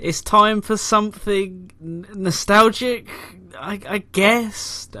It's time for something nostalgic, I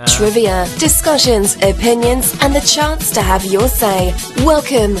guess. Trivia, discussions, opinions, and the chance to have your say.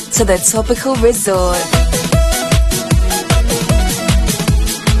 Welcome to the Topical Resort.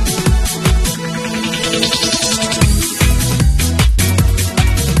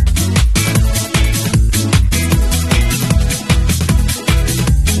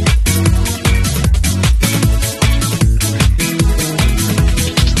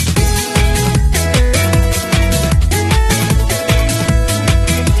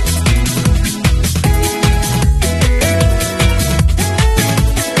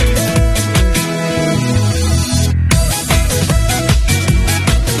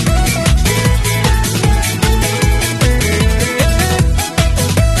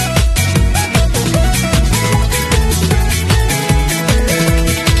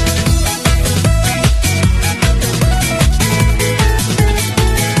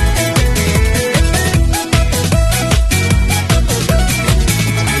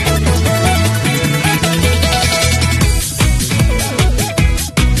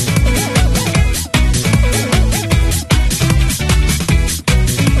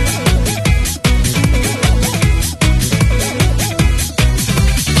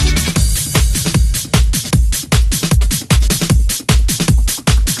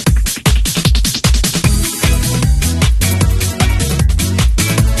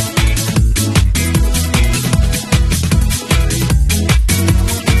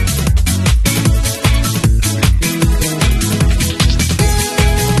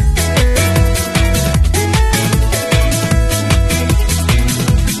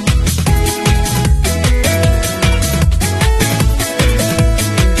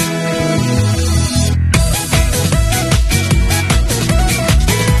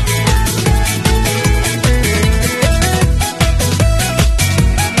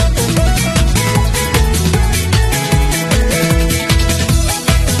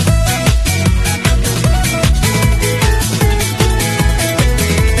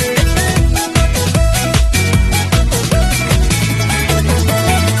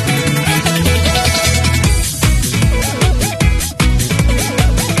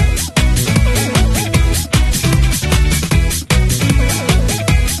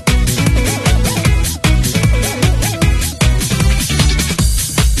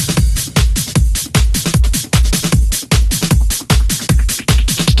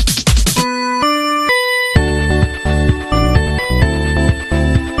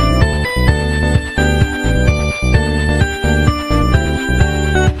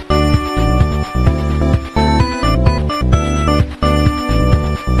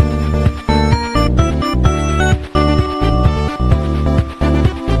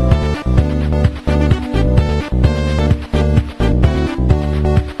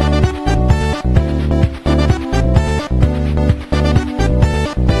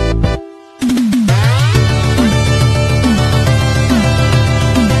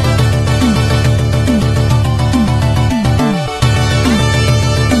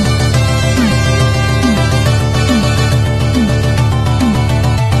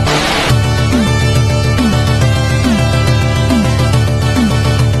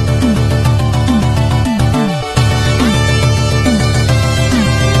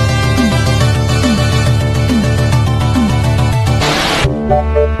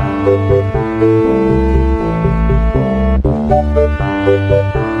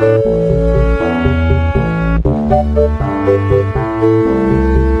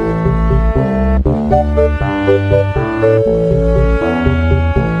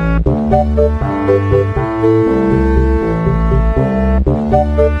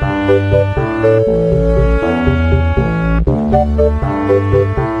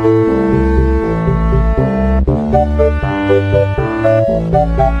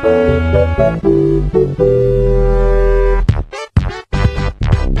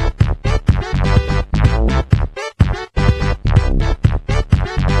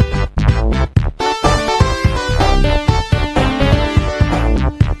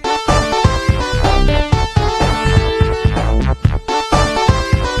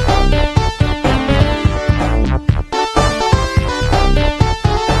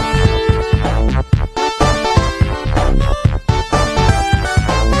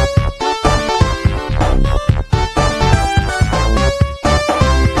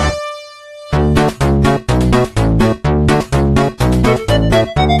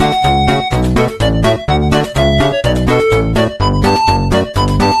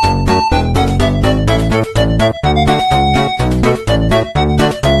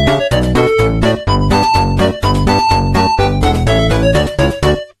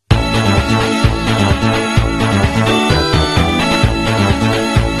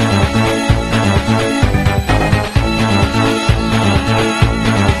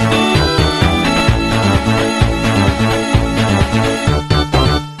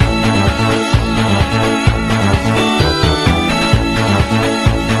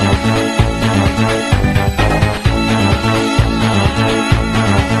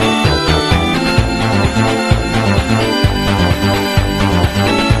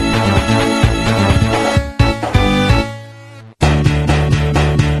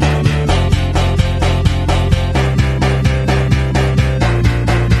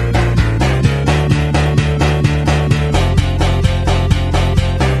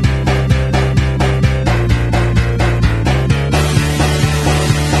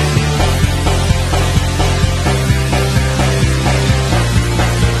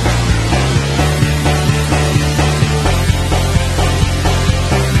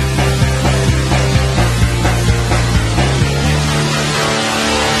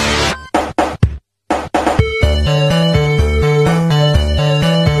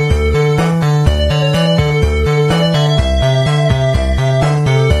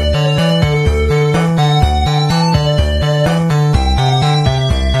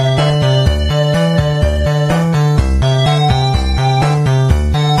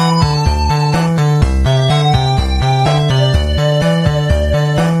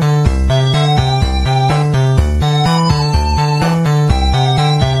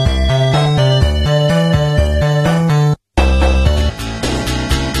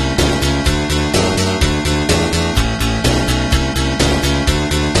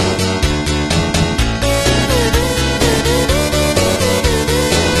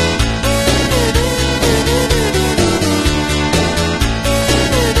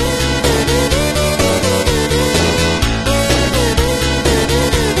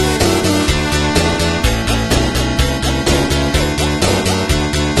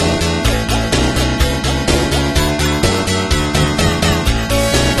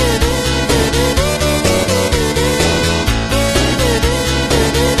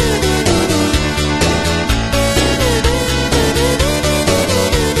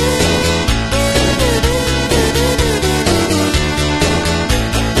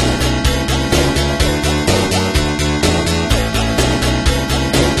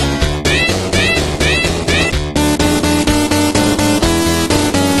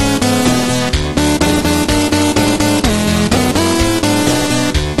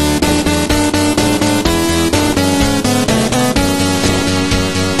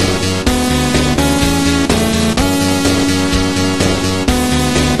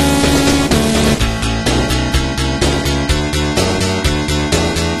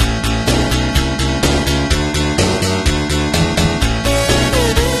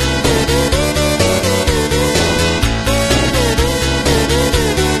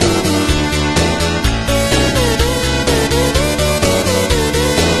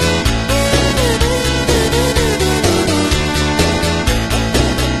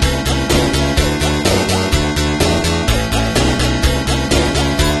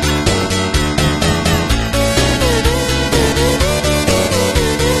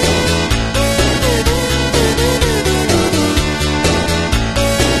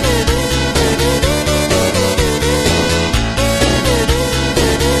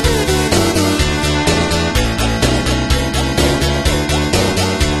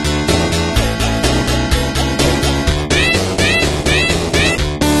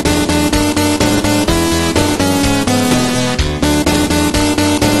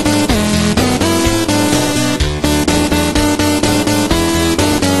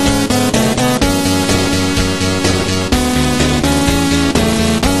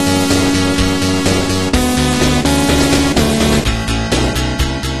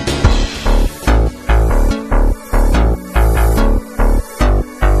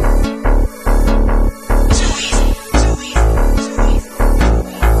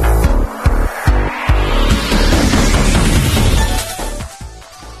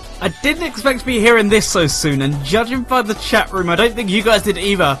 didn't expect to be hearing this so soon, and judging by the chat room, I don't think you guys did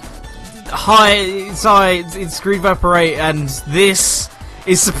either. Hi, it's Screen Vaporate, and this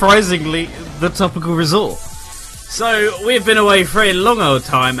is surprisingly the Topical Resort. So, we've been away for a long old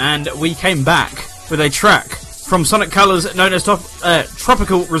time, and we came back with a track from Sonic Colors known as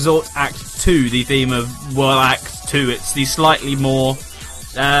Tropical Resort Act 2, the theme of, well, Act 2. It's the slightly more,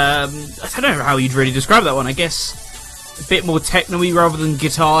 I don't know how you'd really describe that one, I guess a bit more techno-y rather than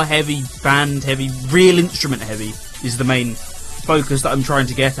guitar heavy, band heavy, real instrument heavy is the main focus that I'm trying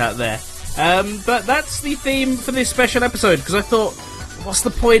to get at there. But that's the theme for this special episode, because I thought, what's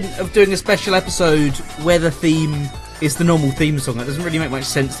the point of doing a special episode where the theme is the normal theme song? That doesn't really make much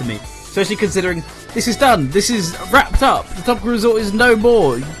sense to me. Especially considering this is done, this is wrapped up, the Topical Resort is no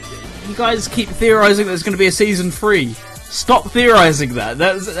more. You guys keep theorising there's going to be a season 3. Stop theorising that.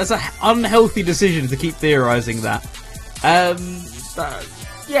 That's an unhealthy decision to keep theorising that.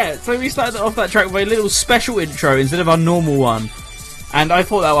 Yeah, so we started off that track with a little special intro instead of our normal one. And I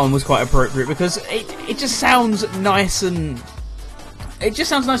thought that one was quite appropriate because it just sounds nice and... It just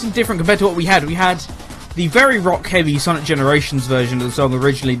sounds nice and different compared to what we had. We had the very rock-heavy Sonic Generations version of the song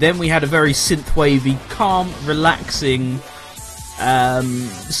originally. Then we had a very synth-wavy, calm, relaxing...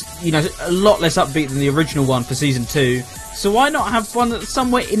 you know, a lot less upbeat than the original one for Season 2. So why not have one that's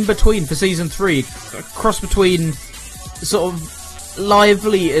somewhere in between for Season 3? A cross between sort of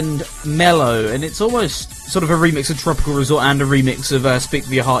lively and mellow, and it's almost sort of a remix of Tropical Resort and a remix of Speak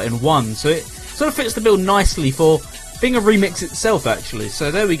With Your Heart in one. So it sort of fits the bill nicely for being a remix itself, actually.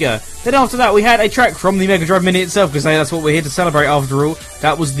 So there we go. Then after that, we had a track from the Mega Drive Mini itself, because that's what we're here to celebrate after all.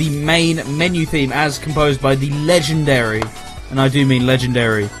 That was the main menu theme, as composed by the legendary, and I do mean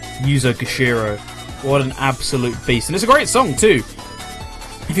legendary, Yuzo Koshiro. What an absolute beast. And it's a great song, too.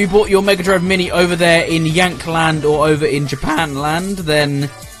 If you bought your Mega Drive Mini over there in Yankland or over in Japanland, then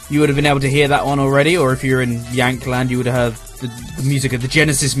you would have been able to hear that one already. Or if you're in Yankland, you would have heard the music of the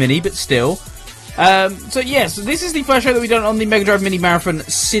Genesis Mini, but still. So yes, this is the first show that we've done on the Mega Drive Mini Marathon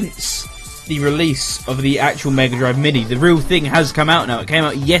since the release of the actual Mega Drive Mini. The real thing has come out now. It came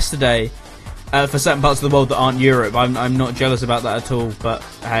out yesterday for certain parts of the world that aren't Europe. I'm not jealous about that at all, but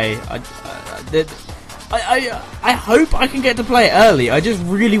hey, I hope I can get to play it early. I just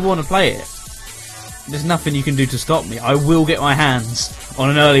really want to play it. There's nothing you can do to stop me. I will get my hands on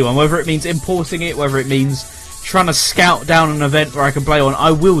an early one, whether it means importing it, whether it means trying to scout down an event where I can play on.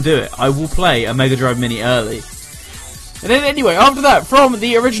 I will do it. I will play a Mega Drive Mini early. And then anyway, after that, from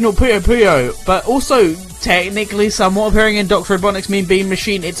the original Puyo Puyo, but also technically somewhat appearing in Dr. Robotnik's Mean Bean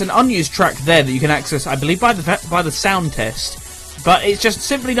Machine, it's an unused track there that you can access, I believe, by the sound test. But it's just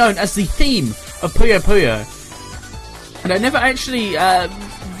simply known as the theme of Puyo Puyo. And I never actually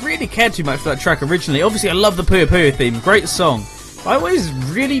really cared too much for that track originally. Obviously, I love the Puyo Puyo theme. Great song. But I always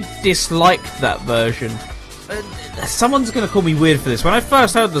really disliked that version. Someone's going to call me weird for this. When I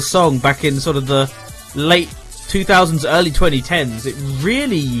first heard the song back in sort of the late 2000s, early 2010s,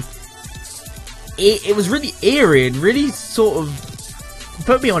 it was really eerie and really sort of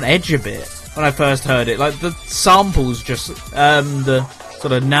put me on edge a bit when I first heard it. Like the samples, just the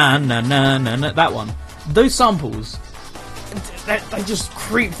sort of na na na na na, that one. Those samples, they just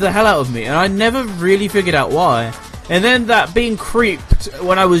creeped the hell out of me, and I never really figured out why. And then that being creeped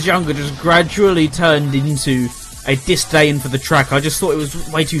when I was younger just gradually turned into a disdain for the track. I just thought it was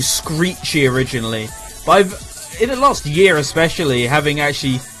way too screechy originally. But in the last year especially, having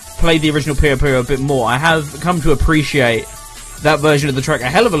actually played the original Puyo Puyo a bit more, I have come to appreciate that version of the track a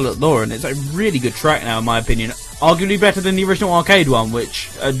hell of a lot more, and it's a really good track now in my opinion. Arguably better than the original arcade one, which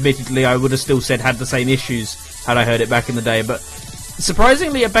admittedly I would have still said had the same issues had I heard it back in the day, but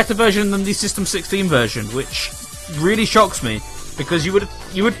surprisingly a better version than the System 16 version, which really shocks me, because you would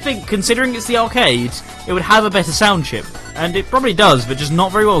think, considering it's the arcade, it would have a better sound chip, and it probably does, but just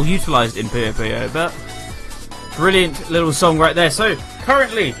not very well utilised in Puyo Puyo. But brilliant little song right there. So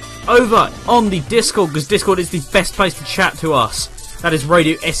currently over on the Discord, because Discord is the best place to chat to us. That is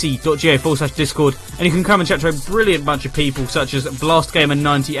radiose.ga/Discord, and you can come and chat to a brilliant bunch of people such as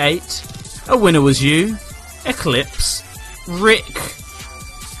BlastGamer98, A Winner Was You, Eclipse, Rick,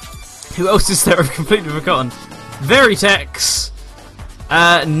 who else is there? I've completely forgotten. Veritex,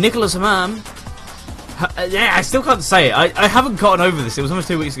 Nicholas Hammam. Yeah, I still can't say it. I haven't gotten over this. It was almost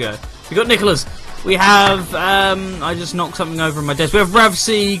 2 weeks ago. We got Nicholas. We have, I just knocked something over on my desk. We have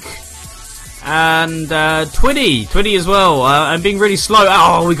Ravseek and Twiddy. Twiddy as well. I'm being really slow.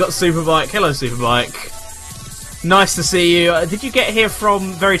 Oh, we got Superbike. Hello, Superbike. Nice to see you. Did you get here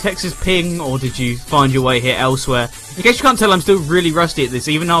from Veritex's ping, or did you find your way here elsewhere? In case you can't tell, I'm still really rusty at this,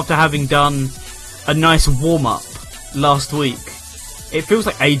 even after having done a nice warm-up last week. It feels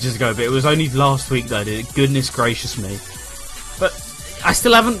like ages ago, but it was only last week that I did it. Goodness gracious me. But I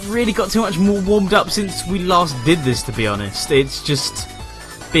still haven't really got too much more warmed up since we last did this, to be honest. It's just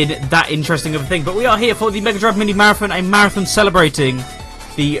been that interesting of a thing. But we are here for the Mega Drive Mini Marathon, a marathon celebrating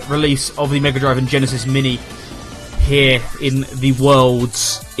the release of the Mega Drive and Genesis Mini here in the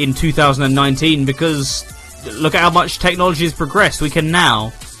worlds in 2019, because look at how much technology has progressed. We can now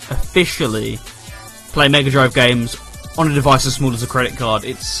officially play Mega Drive games on a device as small as a credit card.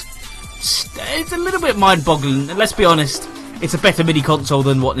 It's a little bit mind-boggling, and let's be honest, it's a better mini console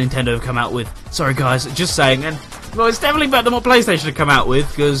than what Nintendo have come out with. Sorry guys, just saying. And well, it's definitely better than what PlayStation have come out with,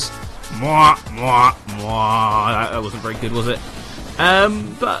 because that wasn't very good, was it?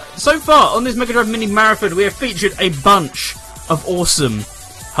 But so far on this Mega Drive Mini Marathon, we have featured a bunch of awesome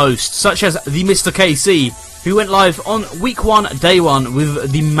hosts, such as the Mr. KC, who went live on week 1, day 1,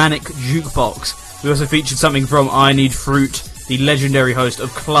 with the Manic Jukebox. We also featured something from I Need Fruit, the legendary host of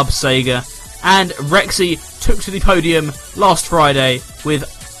Club Sega, and Rexy took to the podium last Friday with,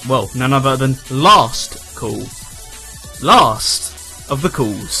 well, none other than Last of the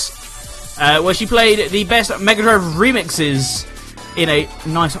Calls, where she played the best Mega Drive remixes in a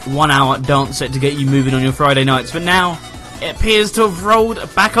nice 1-hour dance set to get you moving on your Friday nights. But now it appears to have rolled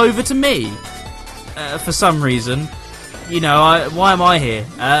back over to me for some reason. You know, why am I here?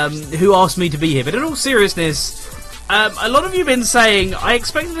 Who asked me to be here? But in all seriousness, a lot of you have been saying, I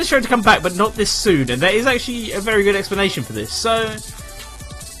expected the show to come back, but not this soon. And there is actually a very good explanation for this. So,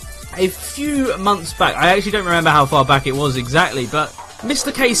 a few months back, I actually don't remember how far back it was exactly, but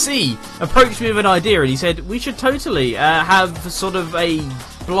Mr. KC approached me with an idea, and he said, we should totally have sort of a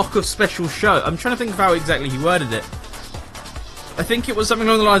block of special show. I'm trying to think of how exactly he worded it. I think it was something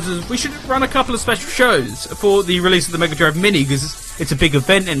along the lines of, we should run a couple of special shows for the release of the Mega Drive Mini, because it's a big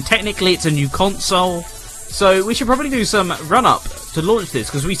event and technically it's a new console. So we should probably do some run-up to launch this,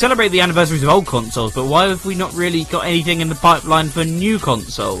 because we celebrate the anniversaries of old consoles, but why have we not really got anything in the pipeline for new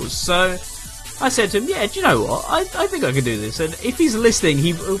consoles? So I said to him, yeah, do you know what, I think I could do this. And if he's listening,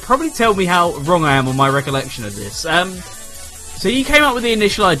 he'll probably tell me how wrong I am on my recollection of this. So he came up with the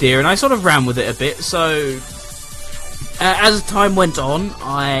initial idea, and I sort of ran with it a bit. So as time went on,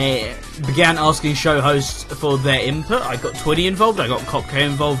 I began asking show hosts for their input. I got Twitty involved, I got Kopke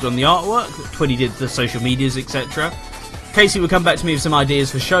involved on the artwork, Twitty did the social medias, etc. Casey would come back to me with some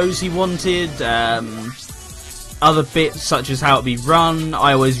ideas for shows he wanted, other bits such as how it'd be run.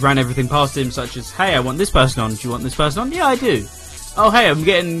 I always ran everything past him, such as, hey, I want this person on, do you want this person on? Yeah, I do. Oh, hey, I'm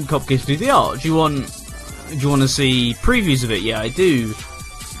getting Kopke to do the art, do you want to see previews of it? Yeah, I do.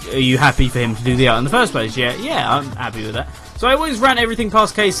 Are you happy for him to do the art in the first place? Yeah, I'm happy with that. So I always ran everything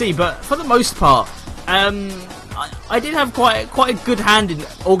past KC, but for the most part, I did have quite a good hand in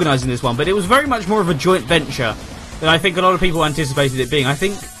organising this one, but it was very much more of a joint venture than I think a lot of people anticipated it being. I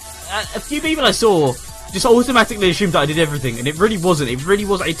think a few people I saw just automatically assumed that I did everything, and it really wasn't. It really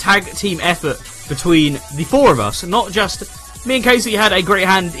was a tag team effort between the four of us, not just me and Casey had a great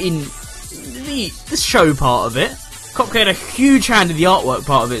hand in the show part of it. Kopke had a huge hand in the artwork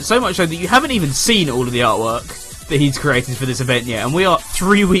part of it, so much so that you haven't even seen all of the artwork that he's created for this event yet, and we are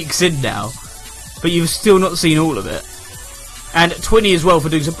 3 weeks in now, but you've still not seen all of it. And Twinny as well for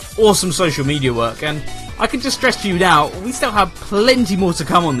doing some awesome social media work, and I can just stress to you now, we still have plenty more to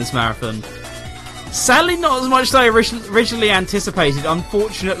come on this marathon. Sadly, not as much as I originally anticipated.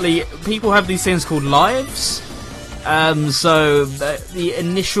 Unfortunately, people have these things called lives. So the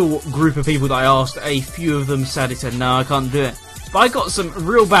initial group of people that I asked, a few of them sadly said, no, I can't do it. But I got some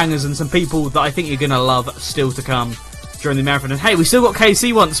real bangers and some people that I think you're going to love still to come during the marathon. And hey, we still got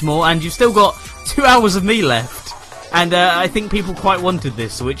KC once more, and you've still got 2 hours of me left. And I think people quite wanted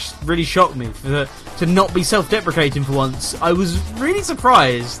this, which really shocked me to not be self-deprecating for once. I was really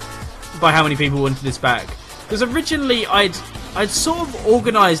surprised by how many people wanted this back, because originally I'd sort of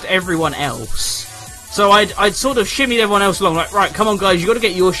organised everyone else. So I'd sort of shimmied everyone else along, like, right, come on guys, you got to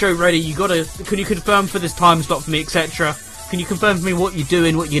get your show ready. Can you confirm for this time slot for me, etc. Can you confirm for me what you're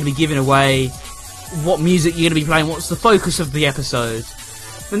doing, what you're going to be giving away, what music you're going to be playing, what's the focus of the episode?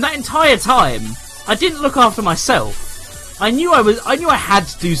 And that entire time, I didn't look after myself. I knew I had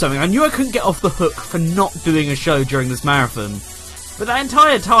to do something. I knew I couldn't get off the hook for not doing a show during this marathon. But that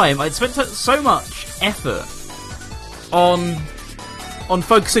entire time, I'd spent so much effort on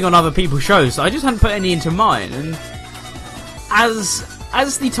focusing on other people's shows, I just hadn't put any into mine. And as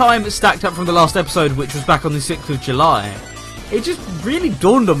the time stacked up from the last episode, which was back on the 6th of July, it just really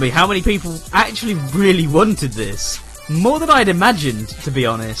dawned on me how many people actually really wanted this. More than I'd imagined, to be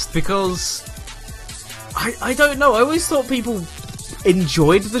honest, because I don't know, I always thought people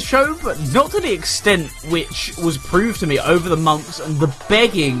enjoyed the show, but not to the extent which was proved to me over the months and the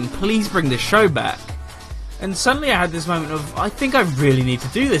begging, please bring the show back. And suddenly I had this moment of, I think I really need to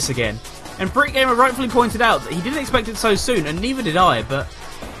do this again. And BrickGamer rightfully pointed out that he didn't expect it so soon, and neither did I, but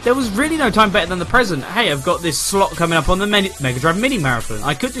there was really no time better than the present. Hey, I've got this slot coming up on the Mega Drive Mini Marathon.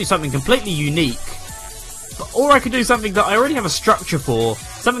 I could do something completely unique, or I could do something that I already have a structure for,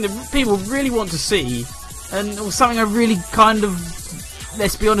 something that people really want to see, and something I really kind of,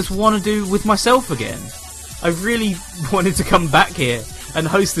 let's be honest, want to do with myself again. I really wanted to come back here and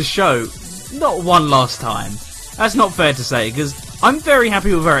host the show, not one last time. That's not fair to say, because I'm very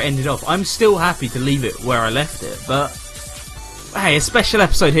happy with where it ended off. I'm still happy to leave it where I left it, but hey, a special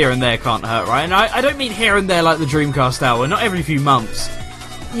episode here and there can't hurt, right? And I don't mean here and there like the Dreamcast Hour, not every few months.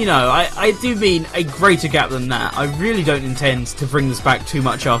 You know, I do mean a greater gap than that. I really don't intend to bring this back too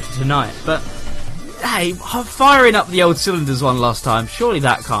much after tonight, but hey, firing up the old cylinders one last time, surely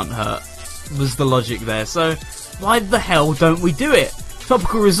that can't hurt, was the logic there. So why the hell don't we do it?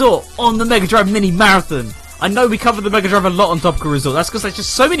 Topical Resort on the Mega Drive Mini Marathon. I know we covered the Mega Drive a lot on Topical Resort. That's because there's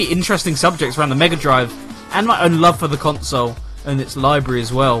just so many interesting subjects around the Mega Drive, and my own love for the console and its library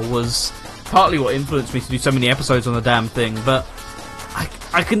as well was partly what influenced me to do so many episodes on the damn thing. But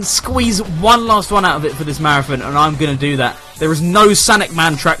I can squeeze one last one out of it for this marathon, and I'm going to do that. There is no Sonic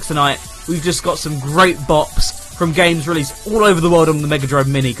Man track tonight. We've just got some great bops from games released all over the world on the Mega Drive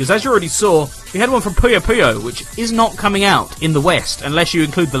Mini, because as you already saw, we had one from Puyo Puyo, which is not coming out in the West, unless you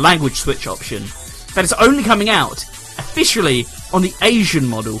include the language switch option. That is only coming out officially on the Asian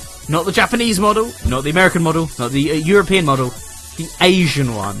model, not the Japanese model, not the American model, not the European model, the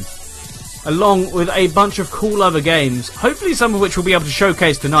Asian one. Along with a bunch of cool other games, hopefully some of which we'll be able to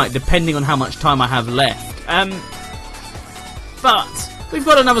showcase tonight, depending on how much time I have left. But we've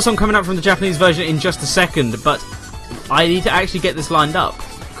got another song coming up from the Japanese version in just a second, but I need to actually get this lined up,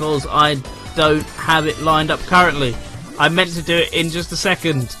 because I don't have it lined up currently. I meant to do it in just a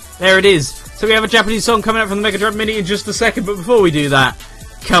second. There it is. So we have a Japanese song coming up from the Mega Drive Mini in just a second, but before we do that,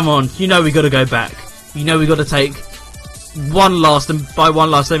 come on, you know we got to go back. You know we got to take one last, and by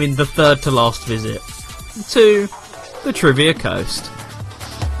one last I mean the third to last visit, to the Trivia Coast.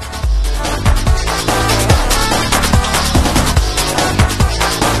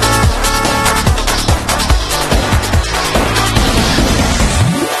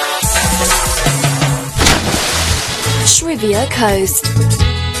 Trivia Coast.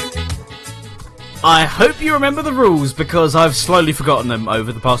 I hope you remember the rules, because I've slowly forgotten them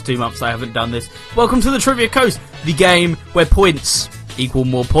over the past 2 months I haven't done this. Welcome to the Trivia Coast, the game where points equal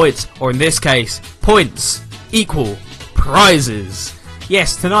more points, or in this case, points equal prizes.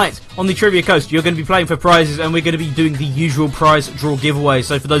 Yes, tonight on the Trivia Coast you're going to be playing for prizes, and we're going to be doing the usual prize draw giveaway.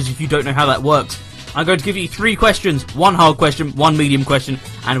 So for those of you who don't know how that works, I'm going to give you 3 questions, 1 hard question, 1 medium question,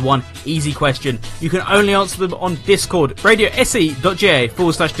 and 1 easy question. You can only answer them on Discord,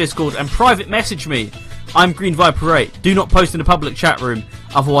 radiose.ga/Discord, and private message me. I'm Green Viper 8. Do not post in a public chat room,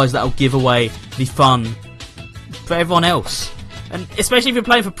 otherwise that'll give away the fun for everyone else. And especially if you're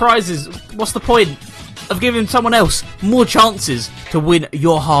playing for prizes, what's the point of giving someone else more chances to win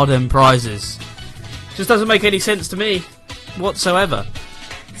your hard-earned prizes? Just doesn't make any sense to me whatsoever.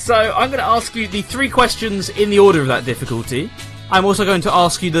 So I'm going to ask you the 3 questions in the order of that difficulty. I'm also going to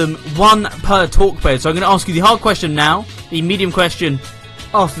ask you them 1 per talk bed. So I'm going to ask you the hard question now, the medium question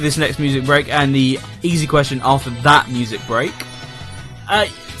after this next music break, and the easy question after that music break.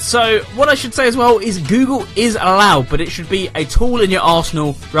 So what I should say as well is Google is allowed, but it should be a tool in your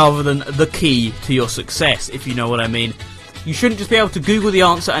arsenal rather than the key to your success, if you know what I mean. You shouldn't just be able to Google the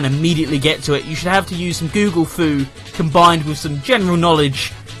answer and immediately get to it. You should have to use some Google foo combined with some general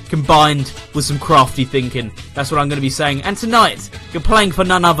knowledge, combined with some crafty thinking. That's what I'm going to be saying. And tonight, you're playing for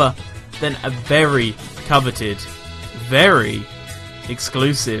none other than a very coveted, very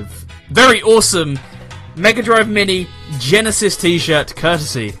exclusive, very awesome Mega Drive Mini Genesis t-shirt,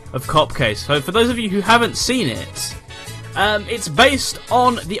 courtesy of Copcase. So for those of you who haven't seen it, it's based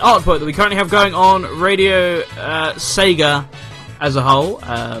on the artwork that we currently have going on Radio Sega as a whole.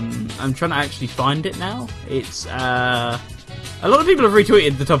 I'm trying to actually find it now. It's a lot of people have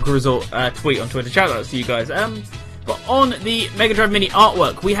retweeted the Topical Resort tweet on Twitter. Shout out to you guys. But on the Mega Drive Mini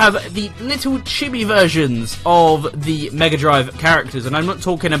artwork, we have the little chibi versions of the Mega Drive characters. And I'm not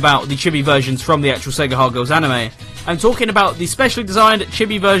talking about the chibi versions from the actual Sega Hard Girls anime. I'm talking about the specially designed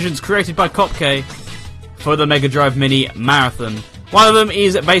chibi versions created by Kopke for the Mega Drive Mini Marathon. One of them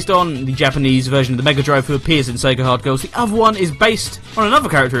is based on the Japanese version of the Mega Drive who appears in Sega Hard Girls. The other one is based on another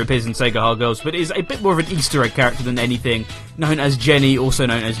character who appears in Sega Hard Girls, but is a bit more of an Easter egg character than anything, known as Jenny, also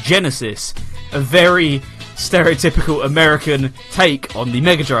known as Genesis. A very stereotypical American take on the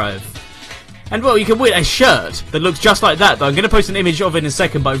Mega Drive. And well, you can win a shirt that looks just like that, though I'm going to post an image of it in a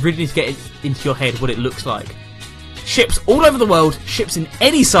second, but I really need to get it into your head what it looks like. Ships all over the world, ships in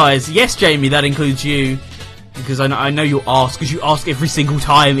any size. Yes, Jamie, that includes you, because I know you'll ask, because you ask every single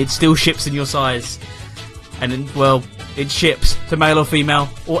time. It still ships in your size. And then, well, it ships to male or female,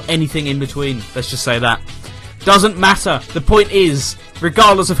 or anything in between. Let's just say that. Doesn't matter. The point is,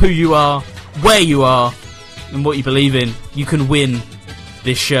 regardless of who you are, where you are, and what you believe in, you can win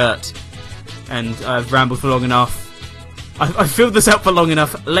this shirt. And I've rambled for long enough. I've filled this out for long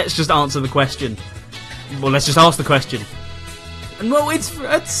enough. Let's just answer the question. Well, let's just ask the question. And well, it's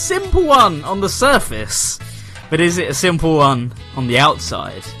a simple one on the surface. But is it a simple one on the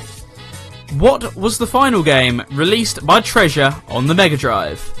outside? What was the final game released by Treasure on the Mega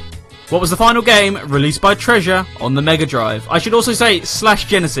Drive? What was the final game released by Treasure on the Mega Drive? I should also say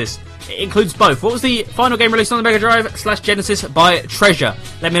 /Genesis. It includes both. What was the final game released on the Mega Drive /Genesis by Treasure?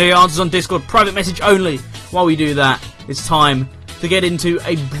 Let me know your answers on Discord. Private message only. While we do that, it's time to get into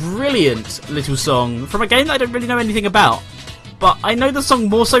a brilliant little song from a game that I don't really know anything about. But I know the song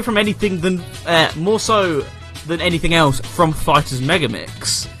more so than anything else from Fighters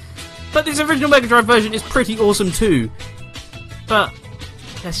Megamix. But this original Mega Drive version is pretty awesome too. But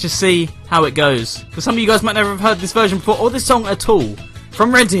let's just see how it goes. Because some of you guys might never have heard this version before, or this song at all.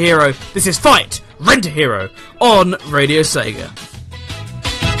 From Rent a Hero, this is Fight Rent a Hero on Radio Sega.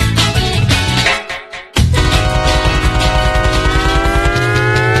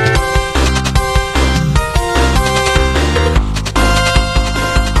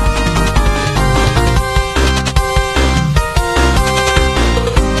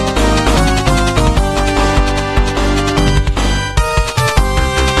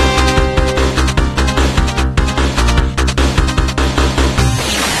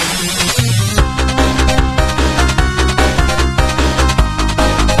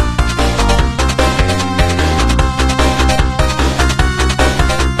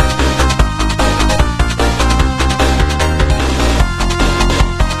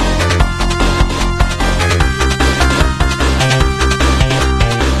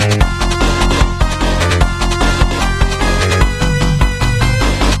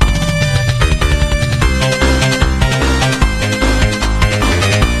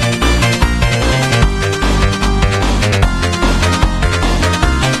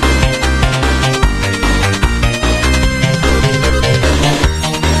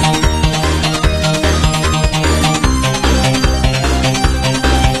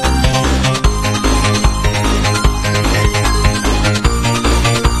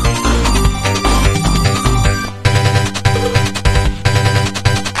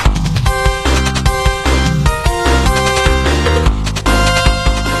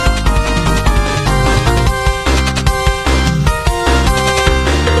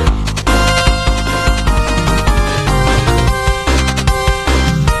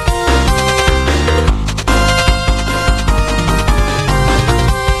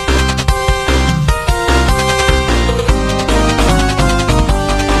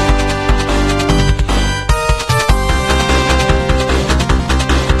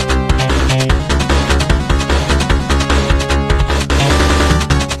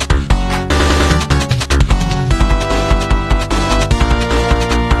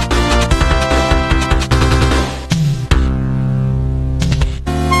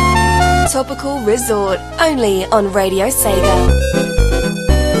 Topical Resort, only on Radio Sega.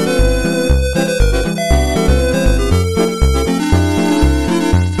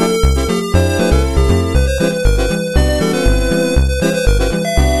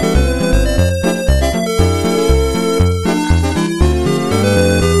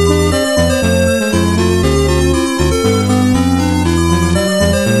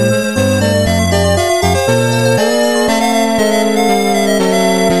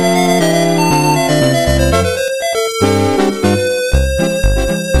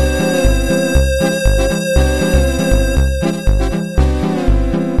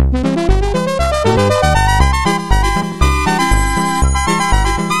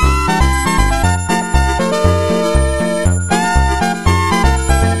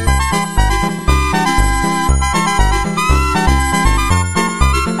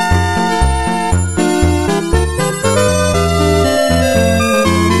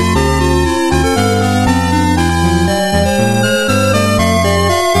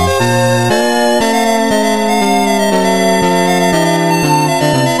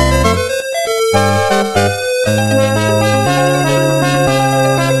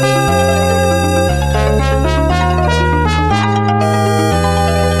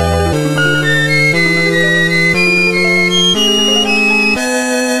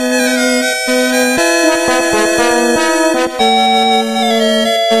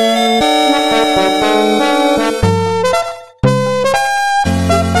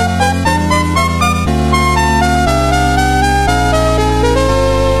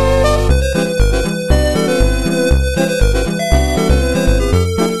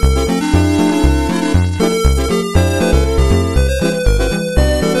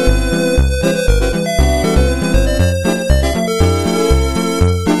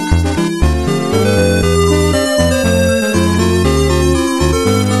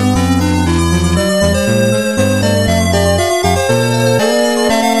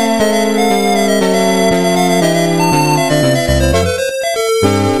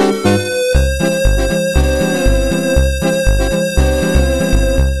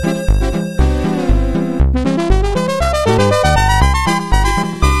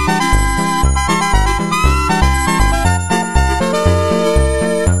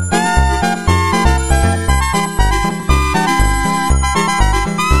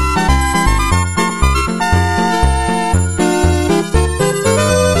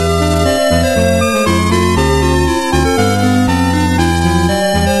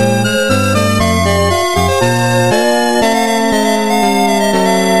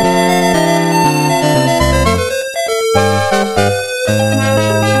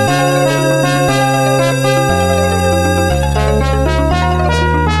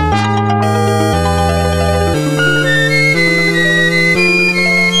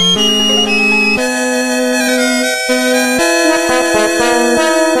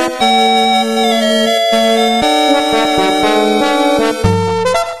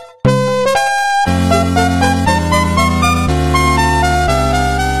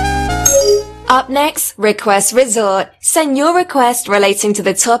 Up next, Request Resort. Send your request relating to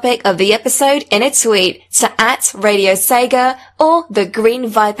the topic of the episode in a tweet to @RadioSega or the Green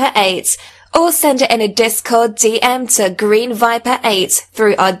Viper 8. Or send it in a Discord DM to Green Viper 8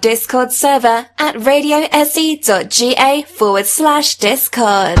 through our Discord server at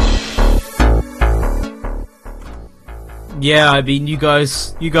radiose.ga/Discord. Yeah, I mean, you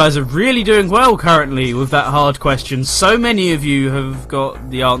guys are really doing well currently with that hard question. So many of you have got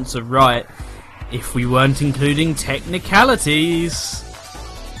the answer right. If we weren't including technicalities.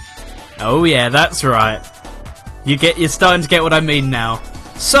 Oh yeah, that's right. You're starting to get what I mean now.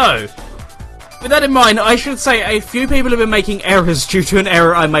 So, with that in mind, I should say a few people have been making errors due to an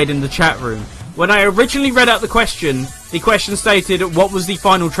error I made in the chat room. When I originally read out the question stated, what was the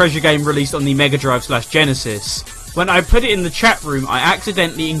final treasure game released on the Mega Drive / Genesis? When I put it in the chat room, I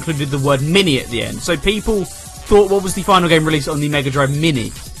accidentally included the word mini at the end. So people thought, what was the final game released on the Mega Drive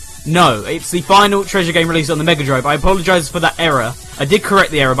Mini? No, it's the final treasure game released on the Mega Drive. I apologise for that error. I did correct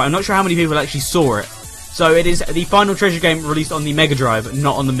the error, but I'm not sure how many people actually saw it. So it is the final treasure game released on the Mega Drive,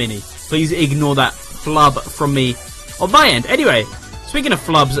 not on the Mini. Please ignore that flub from me on my end. Anyway, speaking of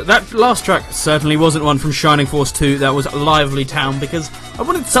flubs, that last track certainly wasn't one from Shining Force 2. That was Lively Town, because I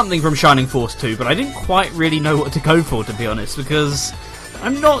wanted something from Shining Force 2, but I didn't quite really know what to go for, to be honest, because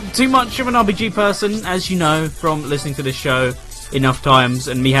I'm not too much of an RPG person, as you know from listening to this show enough times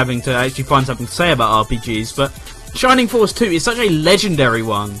and me having to actually find something to say about RPGs. But Shining Force 2 is such a legendary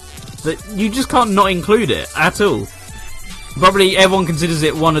one that you just can't not include it at all. Probably everyone considers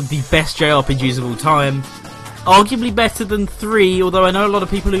it one of the best JRPGs of all time. Arguably better than 3, although I know a lot of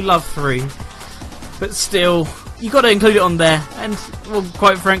people who love 3. But still, you got to include it on there. And, well,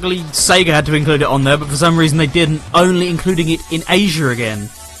 quite frankly, Sega had to include it on there, but for some reason they didn't, only including it in Asia again.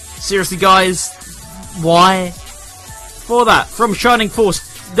 Seriously, guys, why? For that, from Shining Force...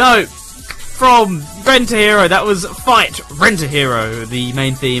 No! From Rent-A-Hero, that was Fight Rent-A-Hero, the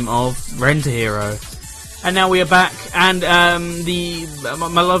main theme of Rent-A-Hero. And now we are back, and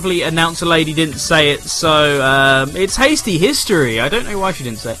my lovely announcer lady didn't say it, so it's Hasty History. I don't know why she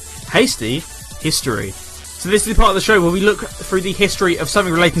didn't say it. Hasty History. So this is the part of the show where we look through the history of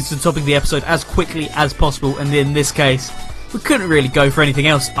something relating to the topic of the episode as quickly as possible, and in this case, we couldn't really go for anything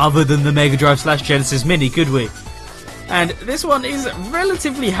else other than the Mega Drive / Genesis Mini, could we? And this one is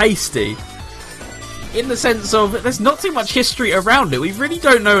relatively hasty, in the sense of there's not too much history around it. We really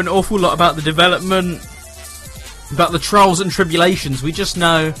don't know an awful lot about the development, about the trials and tribulations. We just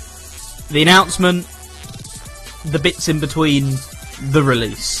know the announcement, the bits in between, the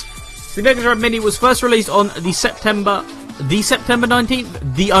release. The Mega Drive Mini was first released on the September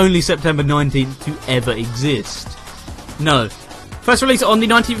 19th? The only September 19th to ever exist. No. First released on the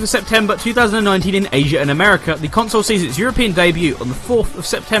 19th of September 2019 in Asia and America. The console sees its European debut on the 4th of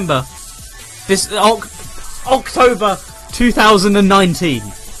September. This October 2019.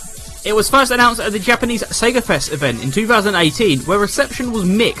 It was first announced at the Japanese Sega Fest event in 2018, where reception was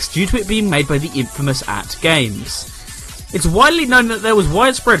mixed due to it being made by the infamous AtGames. It's widely known that there was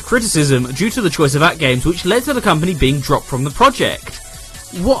widespread criticism due to the choice of AtGames, which led to the company being dropped from the project.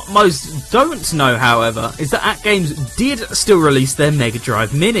 What most don't know, however, is that AtGames did still release their Mega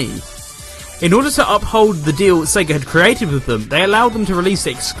Drive Mini. In order to uphold the deal Sega had created with them, they allowed them to release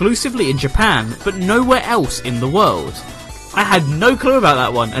it exclusively in Japan, but nowhere else in the world. I had no clue about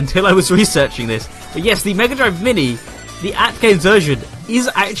that one until I was researching this. But yes, the Mega Drive Mini, the AtGames version, is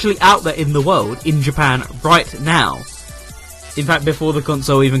actually out there in the world, in Japan, right now. In fact, before the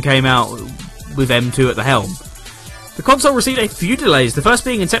console even came out with M2 at the helm. The console received a few delays, the first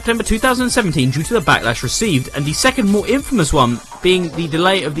being in September 2017 due to the backlash received, and the second more infamous one being the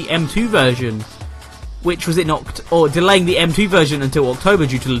delay of the M2 version, which was delaying the M2 version until October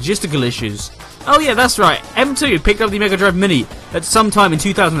due to logistical issues. Oh yeah, that's right, M2 picked up the Mega Drive Mini at some time in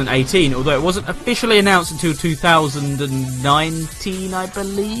 2018, although it wasn't officially announced until 2019, I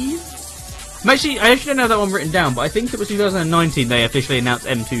believe? I actually don't have that one written down, but I think it was 2019 they officially announced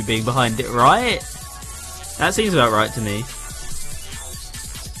M2 being behind it, right? That seems about right to me.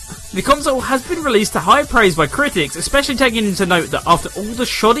 The console has been released to high praise by critics, especially taking into note that after all the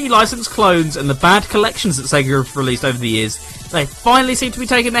shoddy licensed clones and the bad collections that Sega have released over the years, they finally seem to be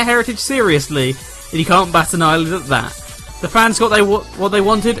taking their heritage seriously, and you can't bat an eyelid at that. The fans got what they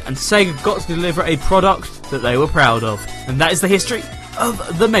wanted, and Sega got to deliver a product that they were proud of. And that is the history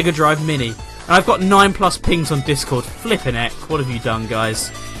of the Mega Drive Mini. And I've got 9+ pings on Discord. Flippin' heck, what have you done,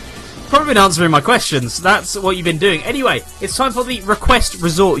 guys? Probably been answering my questions. That's what you've been doing. Anyway, it's time for the Request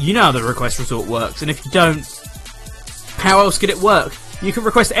Resort. You know how the Request Resort works, and if you don't, how else could it work? You can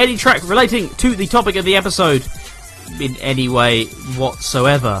request any track relating to the topic of the episode in any way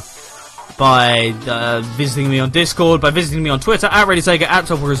whatsoever by visiting me on Discord, by visiting me on Twitter, at Radio Sega, at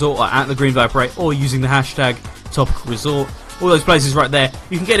Topical Resort, or at The Green Viper 8, or using the hashtag Topical Resort. All those places right there.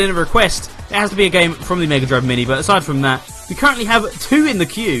 You can get in a request. It has to be a game from the Mega Drive Mini, but aside from that, we currently have 2 in the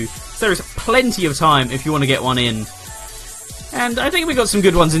queue, so there is plenty of time if you want to get one in. And I think we got some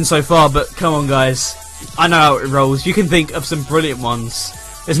good ones in so far, but come on guys, I know how it rolls. You can think of some brilliant ones.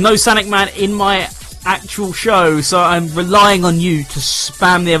 There's no Sonic Man in my actual show, so I'm relying on you to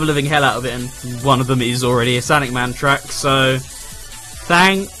spam the ever-living hell out of it, and one of them is already a Sonic Man track, so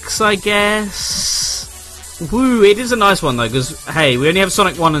thanks, I guess. Woo, it is a nice one though, because hey, we only have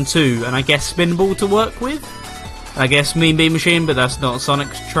Sonic 1 and 2, and I guess Spinball to work with. I guess Mean Bean Machine, but that's not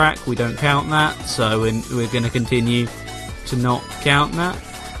Sonic's track, we don't count that, so we're going to continue to not count that.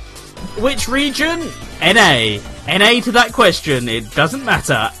 Which region? NA. NA to that question, it doesn't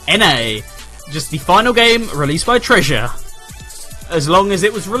matter. NA. Just the final game released by Treasure. As long as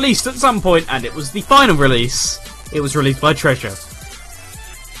it was released at some point, and it was the final release, it was released by Treasure.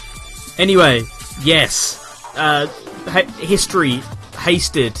 Anyway, yes. History,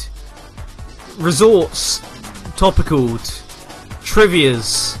 hasted. Resorts, topicaled.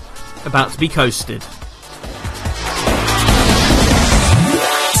 Trivia's about to be coasted.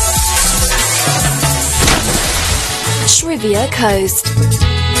 Trivia Coast.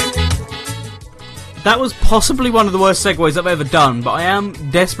 That was possibly one of the worst segues I've ever done, but I am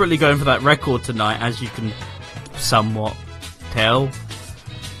desperately going for that record tonight, as you can somewhat tell.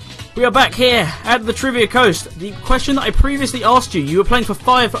 We are back here at the Trivia Coast. The question that I previously asked you were playing for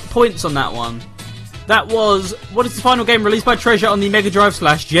 5 points on that one. That was, what is the final game released by Treasure on the Mega Drive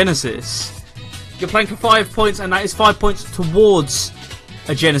 / Genesis? You're playing for 5 points, and that is 5 points towards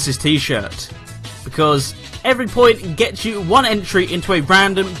a Genesis t-shirt. Because every point gets you 1 entry into a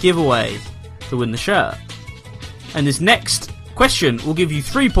random giveaway to win the shirt. And this next question will give you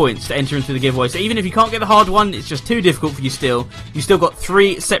 3 points to enter into the giveaway. So even if you can't get the hard one, it's just too difficult for you still. You still got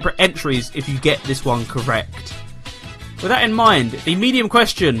 3 separate entries if you get this one correct. With that in mind, the medium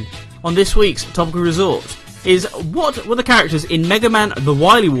question on this week's Topical Resort is, what were the characters in Mega Man The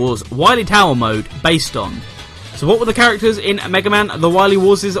Wily Wars Wily Tower mode based on? So what were the characters in Mega Man The Wily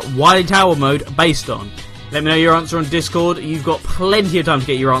Wars' Wily Tower mode based on? Let me know your answer on Discord. You've got plenty of time to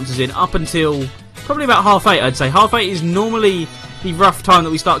get your answers in, up until probably about 8:30, I'd say. 8:30 is normally the rough time that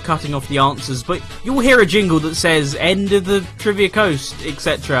we start cutting off the answers, but you'll hear a jingle that says end of the Trivia Coast,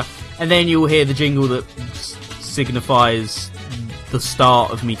 etc. And then you'll hear the jingle that signifies the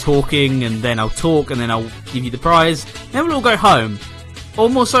start of me talking, and then I'll talk, and then I'll give you the prize. Then we'll all go home. Or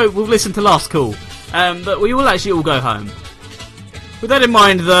more so, we'll listen to Last Call. But we will actually all go home. With that in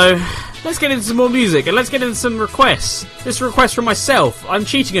mind, though, let's get into some more music, and let's get into some requests. This is a request from myself. I'm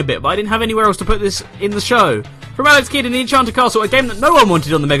cheating a bit, but I didn't have anywhere else to put this in the show. From Alex Kidd in the Enchanted Castle, a game that no one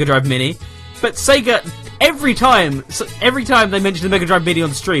wanted on the Mega Drive Mini, but Sega, every time they mention the Mega Drive Mini on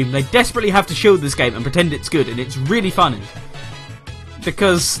the stream, they desperately have to shield this game and pretend it's good, and it's really funny.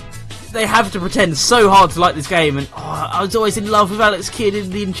 Because they have to pretend so hard to like this game, and I was always in love with Alex Kidd in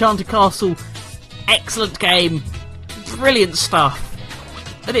the Enchanted Castle. Excellent game. Brilliant stuff.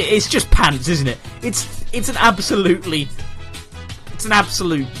 And it's just pants, isn't it? It's an absolute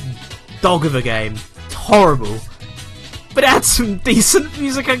dog of a game. It's horrible. But it had some decent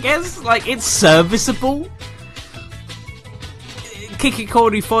music, I guess. Like, it's serviceable.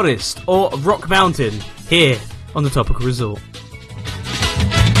 Kikikori Forest or Rock Mountain here on the Topical Resort.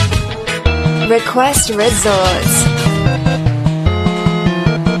 Request Resorts.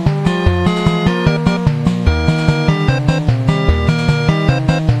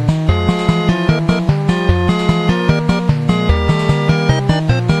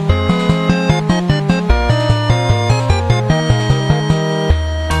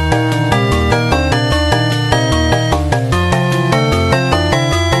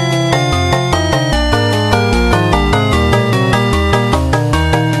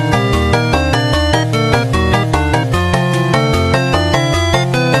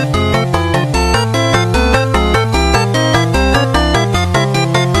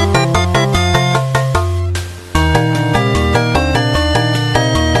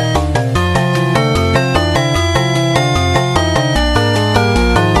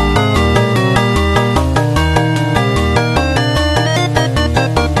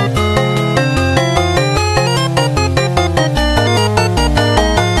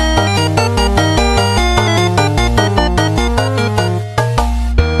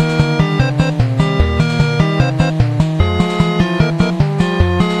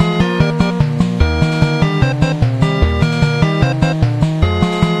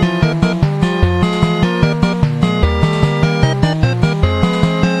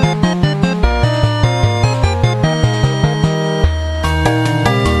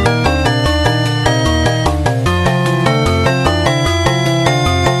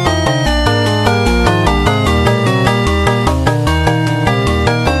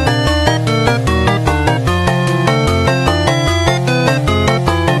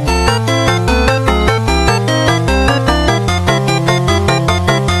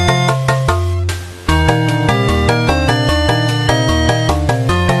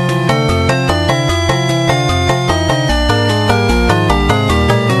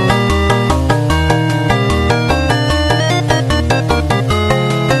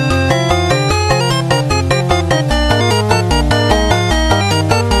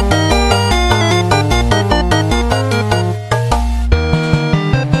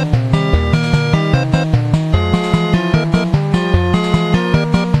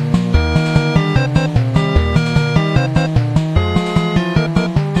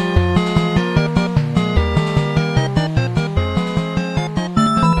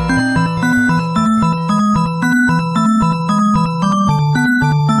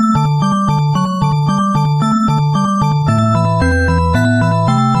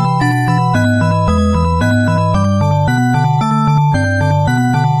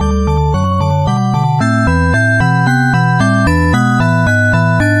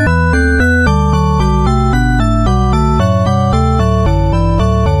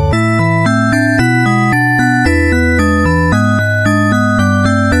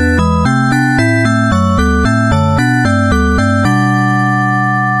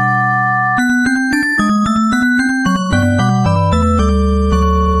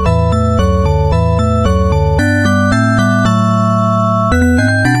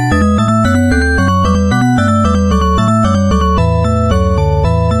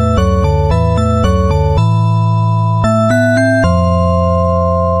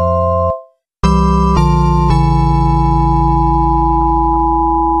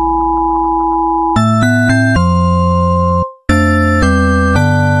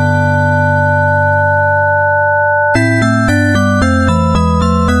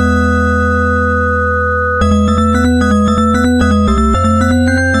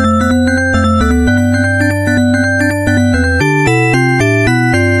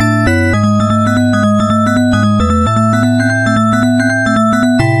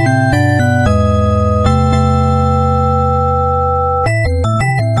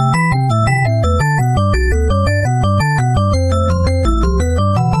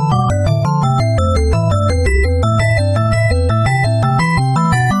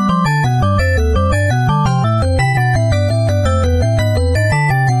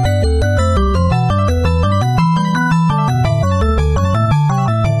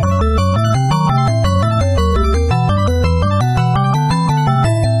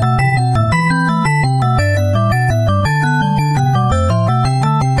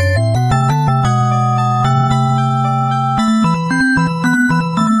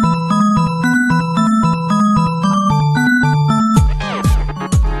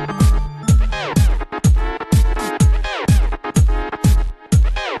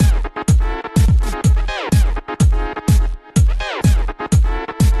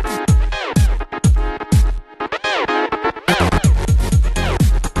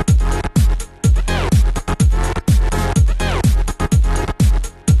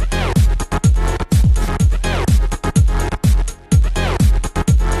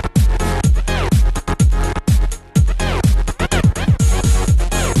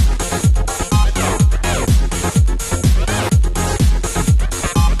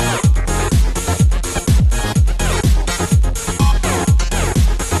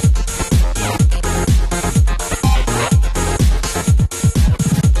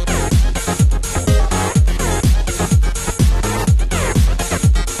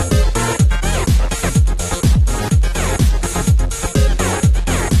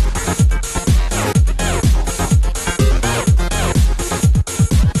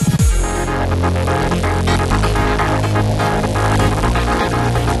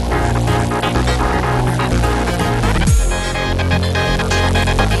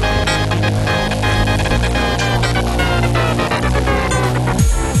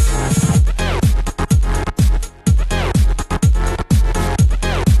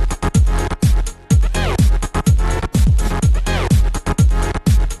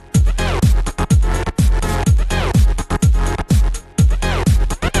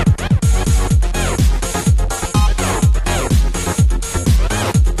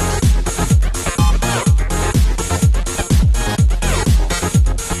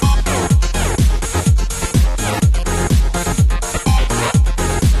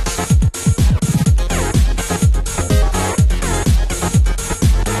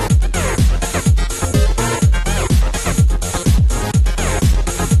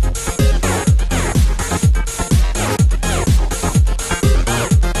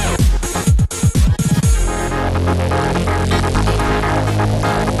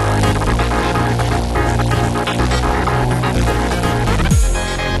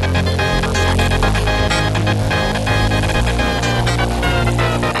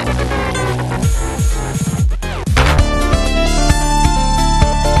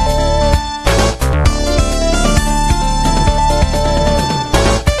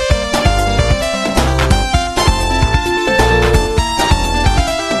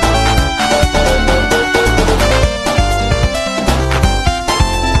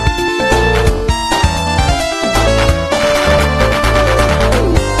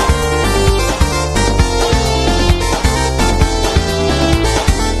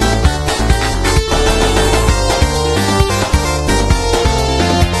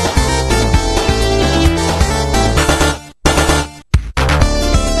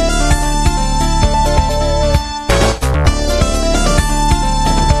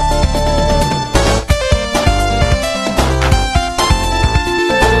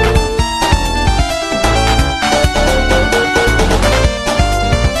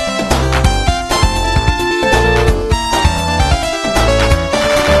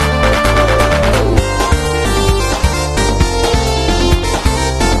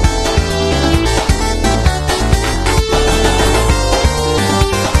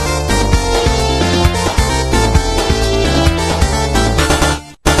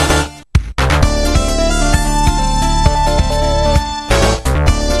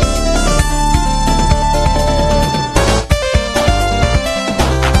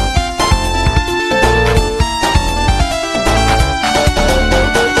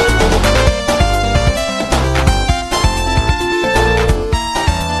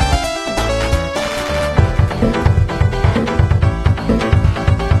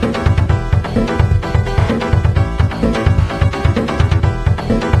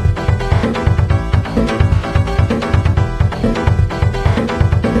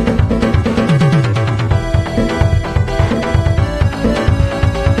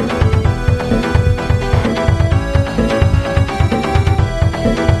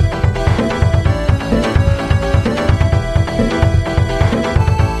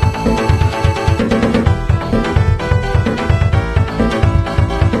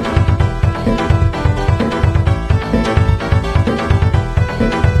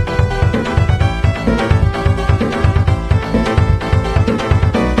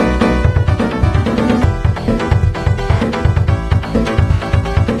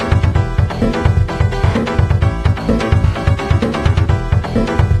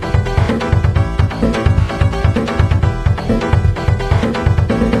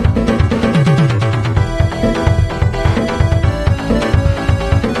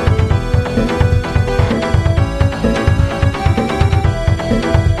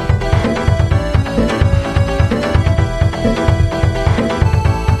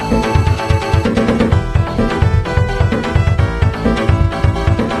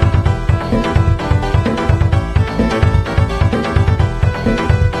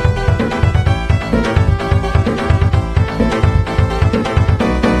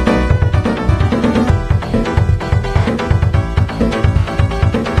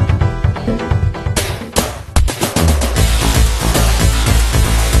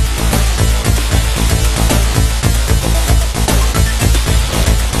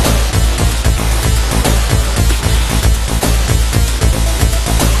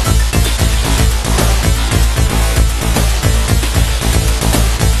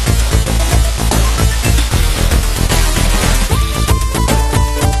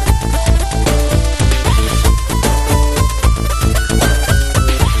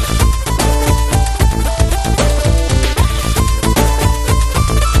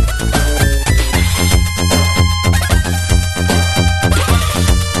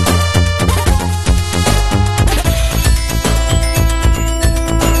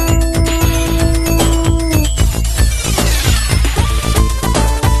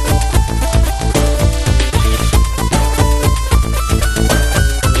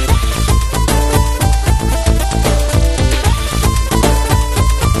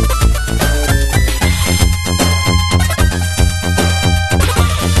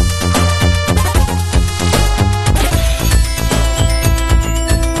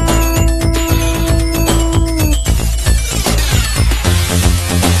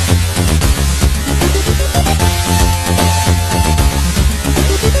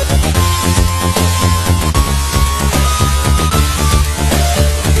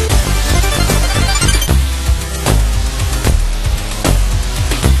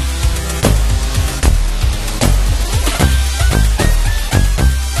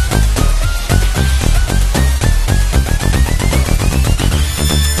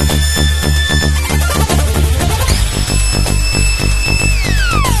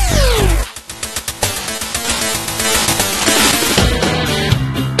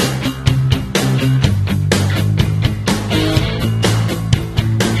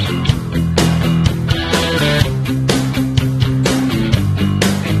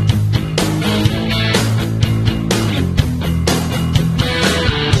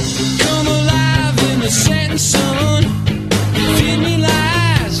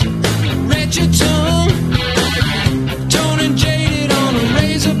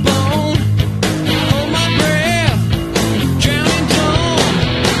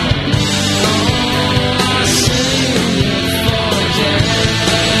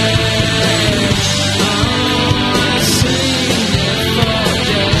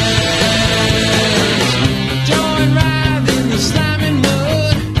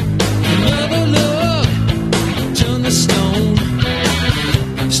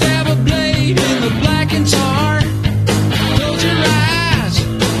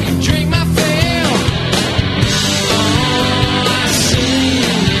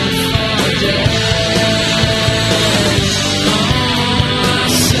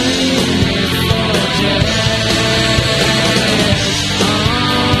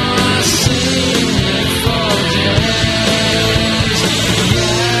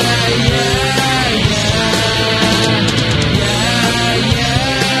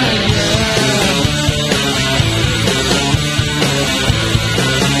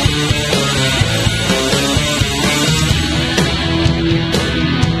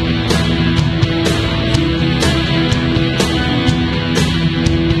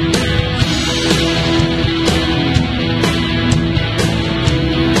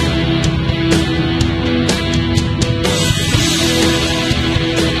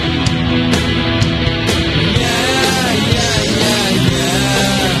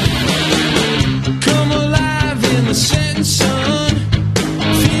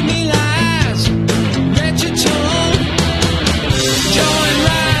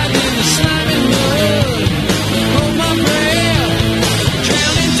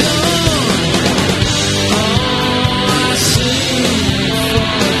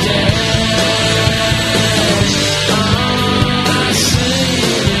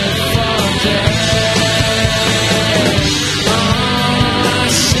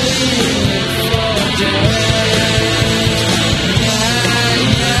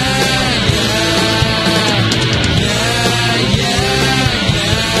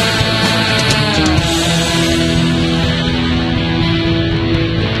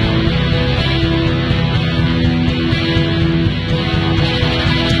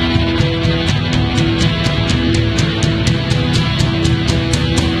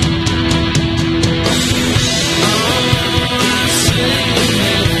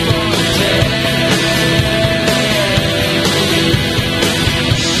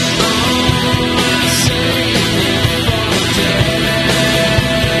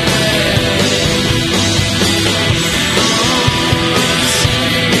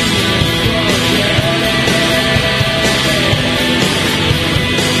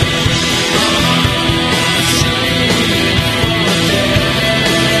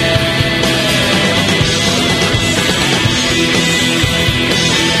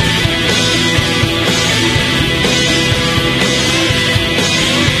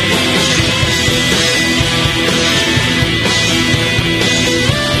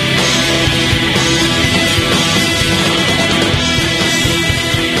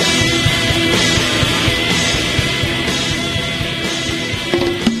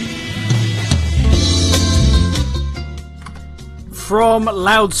 from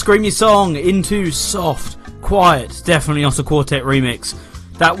loud screamy song into soft, quiet, definitely not a quartet remix.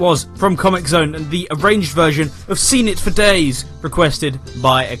 That was from Comic Zone and the arranged version of Seen It for Days, requested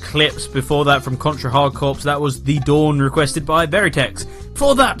by Eclipse. Before that, from Contra Hard Corps, that was The Dawn, requested by Veritex.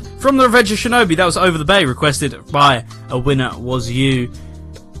 Before that, from The Revenge of Shinobi, that was Over the Bay, requested by A Winner Was You.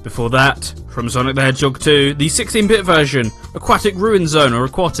 Before that, from Sonic the Hedgehog 2, the 16-bit version, Aquatic Ruin Zone, or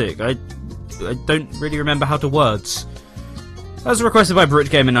Aquatic, I don't really remember how to words. That was requested by Brit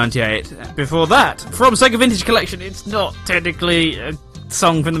Gamer 98. Before that, from Sega Vintage Collection, it's not technically a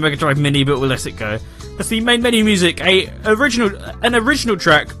song from the Mega Drive Mini, but we'll let it go. That's the main menu music, an original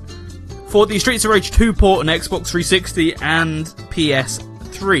track for the Streets of Rage 2 port on Xbox 360 and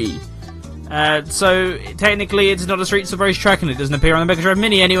PS3. So technically it's not a Streets of Rage track and it doesn't appear on the Mega Drive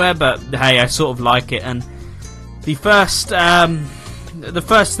Mini anywhere, but hey, I sort of like it. And the first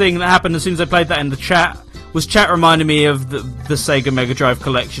thing that happened as soon as I played that in the chat was chat reminding me of the Sega Mega Drive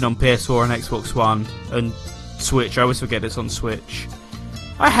collection on PS4 and Xbox One and Switch. I always forget it's on Switch.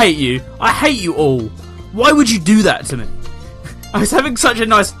 I hate you. I hate you all. Why would you do that to me? I was having such a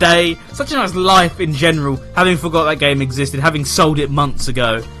nice day, such a nice life in general, having forgot that game existed, having sold it months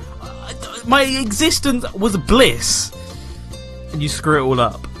ago. My existence was bliss. And you screw it all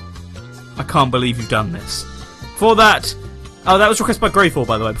up. I can't believe you've done this. Before that... Oh, that was requested by Greyfall,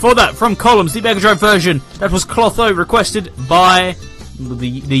 by the way. Before that, from Columns, the Mega Drive version, that was Clotho, requested by the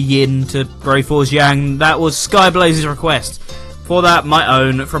yin to Greyfall's yang. That was Skyblaze's request. Before that, my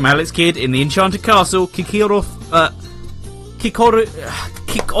own, from Alex Kidd in the Enchanted Castle, Kikori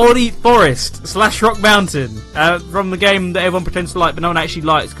Forest / Rock Mountain, from the game that everyone pretends to like but no one actually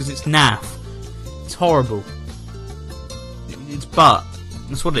likes because it's naff. It's horrible. It's butt.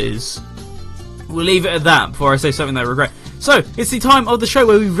 That's what it is. We'll leave it at that before I say something that I regret. So, it's the time of the show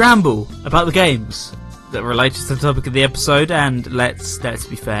where we ramble about the games that relate to the topic of the episode, and let's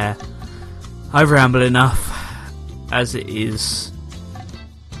be fair, I've rambled enough as it is.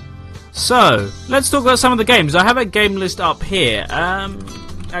 So, let's talk about some of the games. I have a game list up here.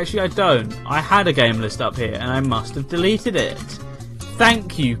 Actually, I don't. I had a game list up here, and I must have deleted it.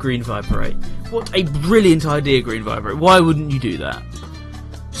 Thank you, Green Viper 8. What a brilliant idea, Green Viper 8. Why wouldn't you do that?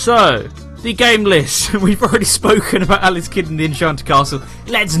 So, the game list. We've already spoken about Alex Kidd and the Enchanted Castle.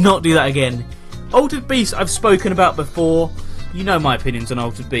 Let's not do that again. Altered Beast I've spoken about before. You know my opinions on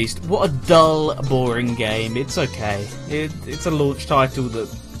Altered Beast. What a dull, boring game. It's okay. It's a launch title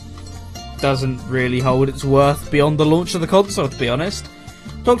that doesn't really hold its worth beyond the launch of the console, to be honest.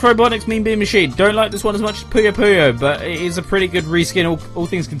 Dr. Robotnik's Mean Bean Machine. Don't like this one as much as Puyo Puyo, but it is a pretty good reskin, all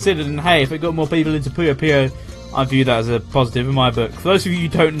things considered. And hey, if it got more people into Puyo Puyo, I view that as a positive in my book. For those of you who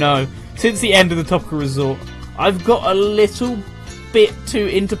don't know, since the end of the Topical Resort, I've got a little bit too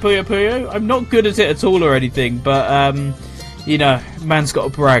into Puyo Puyo. I'm not good at it at all or anything, but you know, man's got to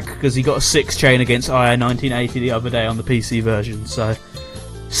brag because he got a 6-chain against IR 1980 the other day on the PC version. So,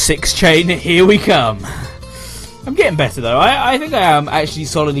 6-chain, here we come. I'm getting better though. I think I am actually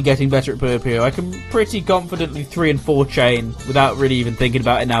solidly getting better at Puyo Puyo. I can pretty confidently 3 and 4 chain without really even thinking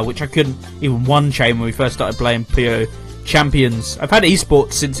about it now, which I couldn't even 1 chain when we first started playing Puyo Champions. I've had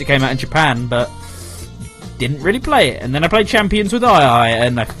esports since it came out in Japan, but didn't really play it. And then I played Champions with II,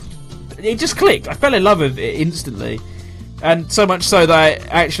 and it just clicked. I fell in love with it instantly. And so much so that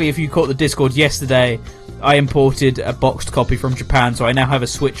actually, if you caught the Discord yesterday, I imported a boxed copy from Japan, so I now have a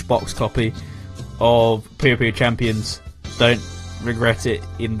Switch boxed copy of Puyo Puyo Champions. Don't regret it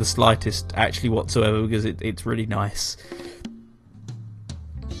in the slightest, actually, whatsoever, because it's really nice.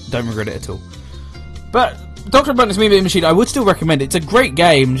 Don't regret it at all. But Dr. Robotnik's Mean Bean Machine, I would still recommend it. It's a great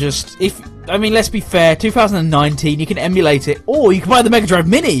game, just, let's be fair, 2019, you can emulate it, or you can buy the Mega Drive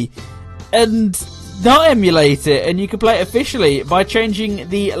Mini and not emulate it, and you can play it officially by changing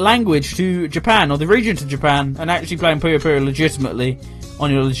the language to Japan, or the region to Japan, and actually playing Puyo Puyo legitimately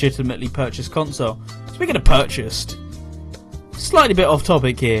on your legitimately purchased console. Speaking of purchased, slightly bit off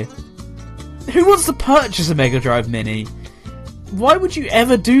topic here. Who wants to purchase a Mega Drive Mini? Why would you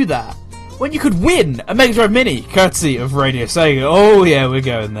ever do that? When you could win a Mega Drive Mini, courtesy of Radio Sega. Oh yeah, we're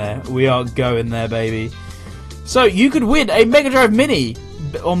going there. We are going there, baby. So, you could win a Mega Drive Mini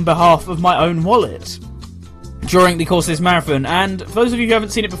on behalf of my own wallet during the course of this marathon. And for those of you who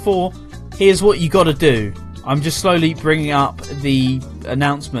haven't seen it before, here's what you gotta do. I'm just slowly bringing up the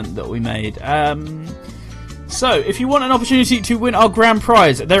announcement that we made. So, if you want an opportunity to win our grand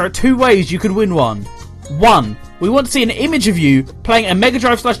prize, there are 2 ways you could win one. 1. We want to see an image of you playing a Mega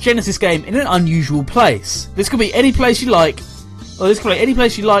Drive / Genesis game in an unusual place. This could be any place you like, or this could be any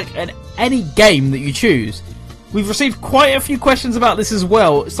place you like and any game that you choose. We've received quite a few questions about this as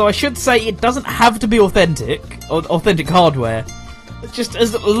well, so I should say it doesn't have to be authentic hardware. just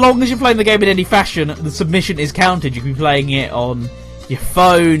as long as you're playing the game in any fashion, the submission is counted. You can be playing it on your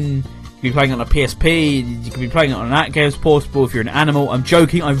phone, you can be playing it on a PSP, you can be playing it on an AtGames Portable if you're an animal. I'm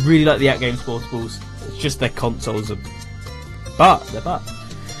joking, I really like the AtGames Portables. It's just their consoles are but.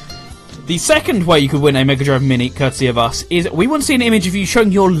 The second way you could win a Mega Drive Mini, courtesy of us, is we want to see an image of you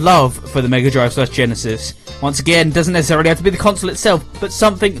showing your love for the Mega Drive / Genesis. Once again, doesn't necessarily have to be the console itself, but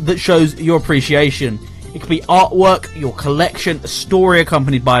something that shows your appreciation. It could be artwork, your collection, a story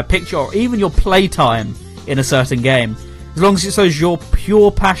accompanied by a picture, or even your playtime in a certain game. As long as it shows your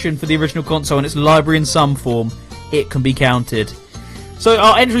pure passion for the original console and its library in some form, it can be counted. So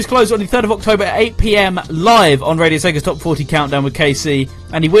our entries close on the 3rd of October at 8 PM live on Radio Sega's Top 40 Countdown with KC,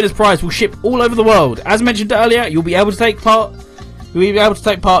 and the winner's prize will ship all over the world. As mentioned earlier, you'll be able to take part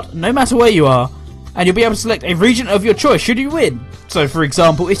no matter where you are, and you'll be able to select a region of your choice should you win. So for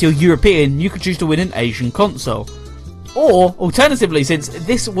example, if you're European, you could choose to win an Asian console. Or, alternatively, since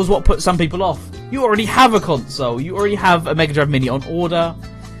this was what put some people off, you already have a console, you already have a Mega Drive Mini on order,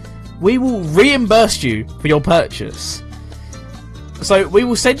 we will reimburse you for your purchase. So we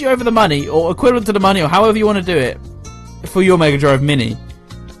will send you over the money, or equivalent to the money, or however you want to do it, for your Mega Drive Mini.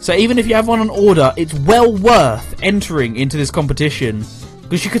 So even if you have one on order, it's well worth entering into this competition,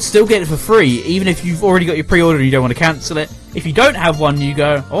 because you could still get it for free, even if you've already got your pre-order and you don't want to cancel it. If you don't have one, you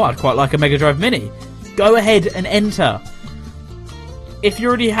go, oh, I'd quite like a Mega Drive Mini. Go ahead and enter. If you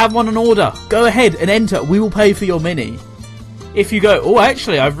already have one on order, go ahead and enter. We will pay for your Mini. If you go, oh,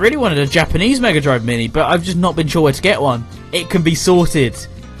 actually, I've really wanted a Japanese Mega Drive Mini, but I've just not been sure where to get one, it can be sorted.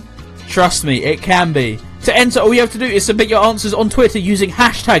 Trust me, it can be. To enter, all you have to do is submit your answers on Twitter using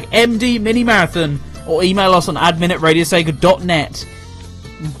hashtag MDMiniMarathon, or email us on admin@radiosega.net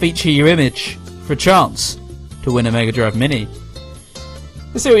and feature your image for a chance to win a Mega Drive Mini.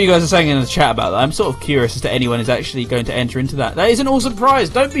 Let's see what you guys are saying in the chat about that. I'm sort of curious as to anyone is actually going to enter into that. That is an awesome prize.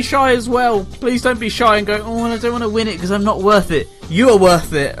 Don't be shy as well. Please don't be shy and go, oh, I don't want to win it because I'm not worth it. You are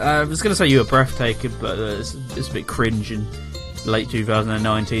worth it. I was going to say you are breathtaking, but it's a bit cringe in late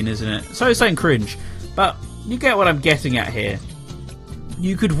 2019, isn't it? So saying cringe. But you get what I'm getting at here.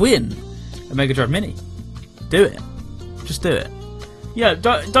 You could win a Mega Drive Mini. Do it. Just do it. Yeah,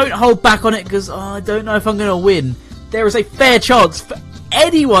 don't hold back on it because I don't know if I'm going to win. There is a fair chance for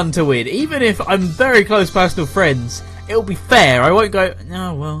anyone to win, even if I'm very close personal friends. It'll be fair. I won't go,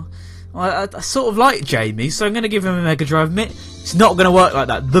 no, well, I sort of like Jamie, so I'm going to give him a Mega Drive Mini. It's not going to work like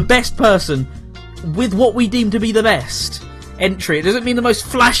that. The best person with what we deem to be the best entry. It doesn't mean the most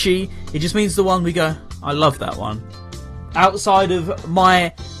flashy. It just means the one we go, I love that one. Outside of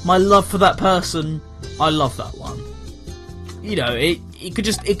my love for that person, I love that one. You know, it could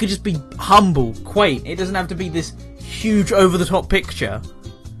just be humble, quaint. It doesn't have to be this huge over-the-top picture.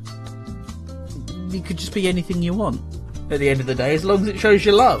 It could just be anything you want at the end of the day, as long as it shows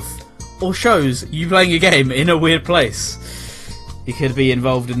your love, or shows you playing a game in a weird place. You could be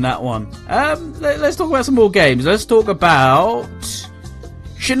involved in that one. Let's talk about some more games. Let's talk about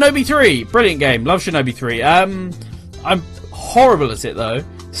Shinobi 3. Brilliant game. Love Shinobi 3. I'm horrible at it though.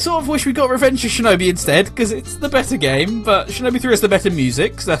 Sort of wish we got Revenge of Shinobi instead, because it's the better game, but Shinobi 3 has the better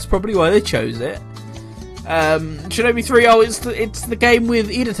music, so that's probably why they chose it. Shinobi 3, it's the game with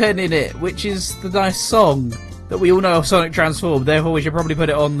Ida-ten in it, which is the nice song that we all know of Sonic Transform, therefore we should probably put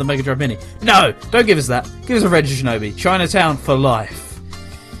it on the Mega Drive Mini. No! Don't give us that. Give us Revenge of Shinobi. Chinatown for life.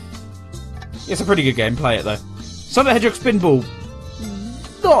 It's a pretty good game, play it though. Sonic the Hedgehog Spinball.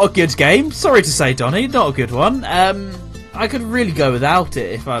 Not a good game, sorry to say, Donnie, not a good one. I could really go without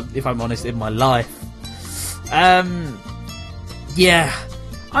it if I'm honest in my life. Yeah,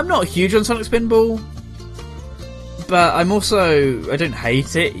 I'm not huge on Sonic Spinball, but I don't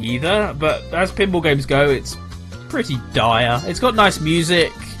hate it either. But as pinball games go, it's pretty dire. It's got nice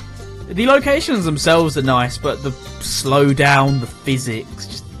music. The locations themselves are nice, but the slow down, the physics,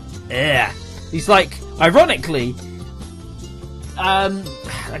 just it's like, ironically, I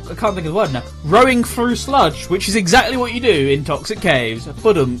can't think of the word now. Rowing through sludge, which is exactly what you do in Toxic Caves.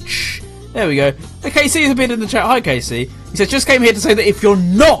 There we go. KC is a bit in the chat. Hi, KC. He says, just came here to say that if you're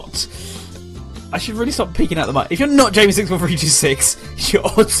not... I should really stop peeking out the mic. If you're not Jamie64326, your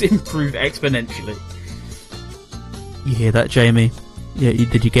odds improve exponentially. You hear that, Jamie? Yeah,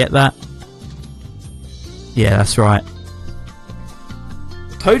 did you get that? Yeah, that's right.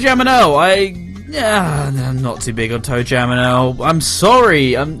 ToeJam and Earl, I'm not too big on ToeJam and Earl. I'm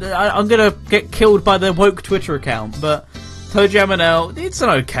sorry. I'm gonna get killed by the woke Twitter account, but ToeJam and Earl, it's an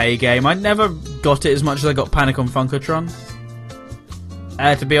okay game. I never got it as much as I got Panic on Funkotron.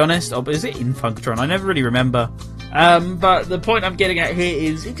 To be honest, is it in Funkotron? I never really remember. But the point I'm getting at here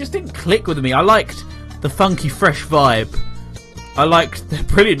is it just didn't click with me. I liked the funky, fresh vibe I liked the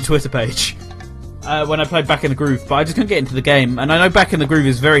brilliant Twitter page when I played Back in the Groove, but I just couldn't get into the game. And I know Back in the Groove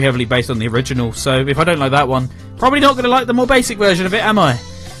is very heavily based on the original, so if I don't like that one, probably not going to like the more basic version of it, am I?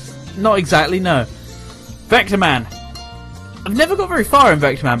 Not exactly, no. Vector Man. I've never got very far in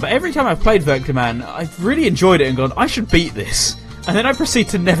Vector Man, but every time I've played Vector Man, I've really enjoyed it and gone, I should beat this. And then I proceed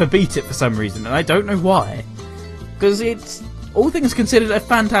to never beat it for some reason, and I don't know why. Because it's, all things considered, a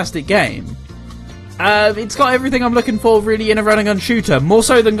fantastic game. It's got everything I'm looking for, really, in a run-and-gun shooter. More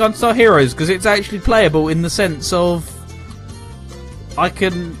so than Gunstar Heroes, because it's actually playable in the sense of I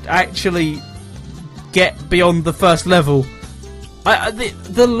can actually get beyond the first level.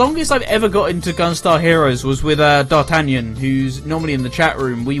 The longest I've ever got into Gunstar Heroes was with D'Artagnan, who's normally in the chat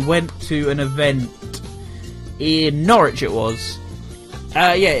room. We went to an event in Norwich, it was.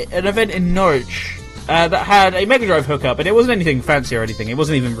 Yeah, an event in Norwich that had a Mega Drive hookup, and it wasn't anything fancy or anything. It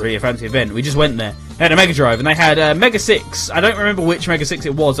wasn't even really a fancy event. We just went there. They had a Mega Drive, and they had Mega 6. I don't remember which Mega 6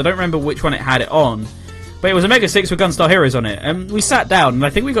 it was. I don't remember which one it had it on. But it was a Mega 6 with Gunstar Heroes on it. And we sat down, and I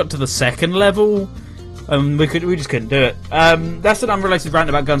think we got to the second level. We just couldn't do it. That's an unrelated rant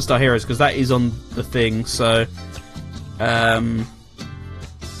about Gunstar Heroes, because that is on the thing, so I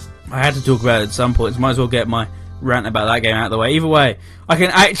had to talk about it at some point, so might as well get my rant about that game out of the way. Either way, I can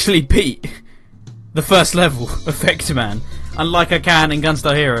actually beat the first level of Vector Man, unlike I can in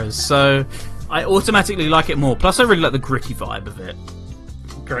Gunstar Heroes, so I automatically like it more. Plus I really like the gritty vibe of it.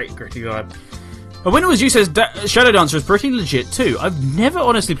 Great gritty vibe. But when it was you says Shadow Dancer is pretty legit too. I've never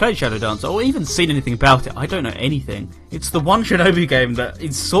honestly played Shadow Dancer or even seen anything about it. I don't know anything. It's the one Shinobi game that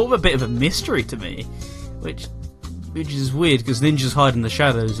is sort of a bit of a mystery to me, which is weird because ninjas hide in the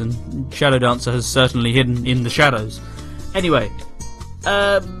shadows and Shadow Dancer has certainly hidden in the shadows. Anyway,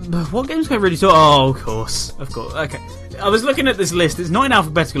 what games can I really talk? Oh, of course. Okay, I was looking at this list. It's not in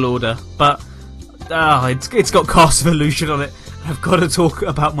alphabetical order, but it's got Cast of Illusion on it. I've got to talk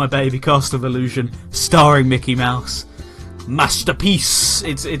about my baby Cast of Illusion, starring Mickey Mouse. Masterpiece!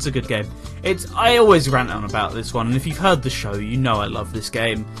 It's a good game. I always rant on about this one, and if you've heard the show, you know I love this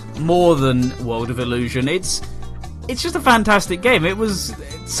game more than World of Illusion. It's just a fantastic game. It was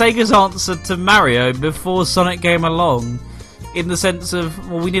Sega's answer to Mario before Sonic came along, in the sense of,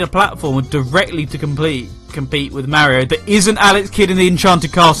 well, we need a platformer directly to compete with Mario that isn't Alex Kidd in the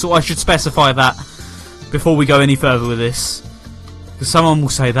Enchanted Castle. I should specify that before we go any further with this. Because someone will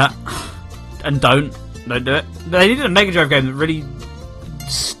say that, and don't do it. They did a Mega Drive game that really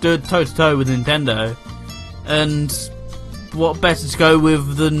stood toe-to-toe with Nintendo, and what better to go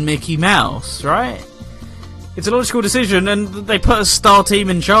with than Mickey Mouse, right? It's a logical decision, and they put a star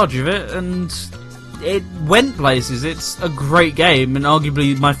team in charge of it, and it went places. It's a great game, and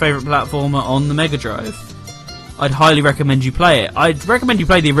arguably my favourite platformer on the Mega Drive. I'd highly recommend you play it. I'd recommend you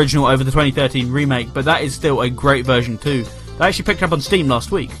play the original over the 2013 remake, but that is still a great version too. I actually picked it up on Steam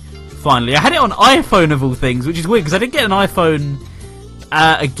last week, finally. I had it on iPhone of all things, which is weird, because I didn't get an iPhone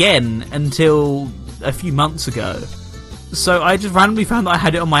again until a few months ago. So I just randomly found that I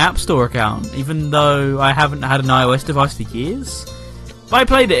had it on my App Store account, even though I haven't had an iOS device for years. But I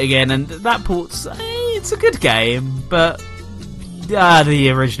played it again, and that port's... it's a good game, but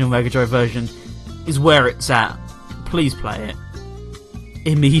the original Mega Drive version is where it's at. Please play it.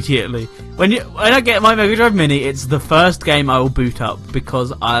 Immediately. When I get my Mega Drive Mini, it's the first game I will boot up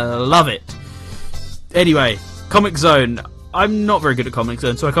because I love it. Anyway, Comix Zone. I'm not very good at Comix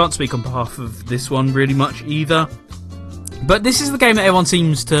Zone, so I can't speak on behalf of this one really much either. But this is the game that everyone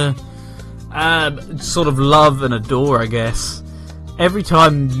seems to sort of love and adore, I guess. Every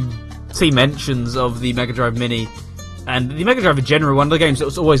time you see mentions of the Mega Drive Mini, and the Mega Drive in general, one of the games that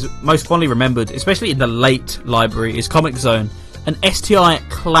was always most fondly remembered, especially in the late library, is Comix Zone. An STI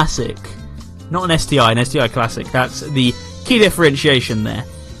Classic. Not an STI, an STI Classic. That's the key differentiation there.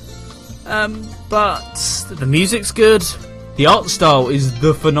 But the music's good. The art style is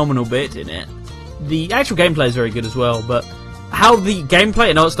the phenomenal bit in it. The actual gameplay is very good as well, but how the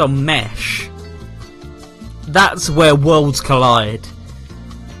gameplay and art style mesh, that's where worlds collide.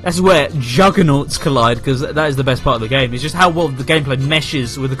 That's where juggernauts collide, because that is the best part of the game. It's just how well the gameplay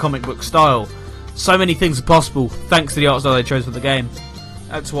meshes with the comic book style. So many things are possible thanks to the art style they chose for the game.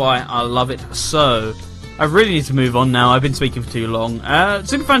 That's why I love it so. I really need to move on now. I've been speaking for too long.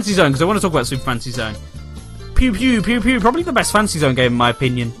 Super Fantasy Zone, because I want to talk about Super Fantasy Zone. Pew Pew Pew Pew, probably the best Fantasy Zone game in my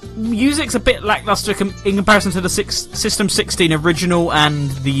opinion. Music's a bit lackluster in comparison to the System 16 original and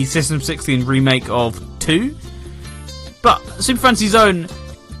the System 16 remake of 2. But Super Fantasy Zone,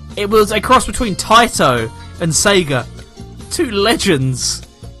 it was a cross between Taito and Sega. Two legends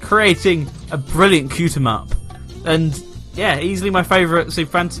creating a brilliant shoot-'em-up, and yeah, easily my favourite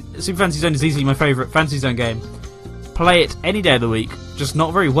Super Fantasy Zone is easily my favourite Fantasy Zone game. play it any day of the week, just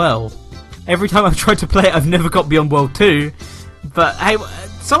not very well. Every time I've tried to play it, I've never got beyond World 2. But hey,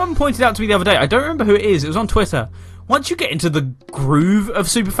 someone pointed out to me the other day, I don't remember who it was on Twitter. Once you get into the groove of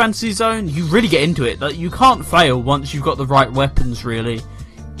Super Fantasy Zone, you really get into it. Like, you can't fail once you've got the right weapons, really.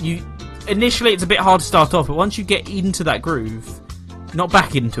 Initially, it's a bit hard to start off, but once you get into that groove, not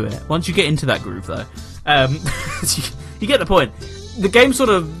back into it, once you get into that groove, though, you get the point. The game sort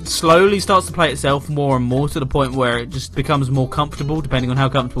of slowly starts to play itself more and more to the point where it just becomes more comfortable, depending on how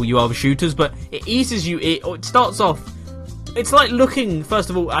comfortable you are with shooters, but it eases you, it starts off, it's like looking, first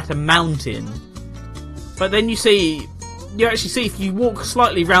of all, at a mountain. But then you actually see if you walk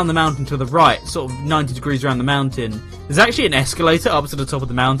slightly round the mountain to the right, sort of 90 degrees around the mountain, there's actually an escalator up to the top of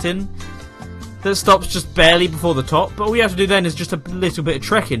the mountain that stops just barely before the top, but all you have to do then is just a little bit of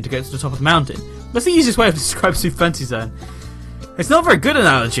trekking to get to the top of the mountain. That's the easiest way to describe Super Fantasy Zone. It's not a very good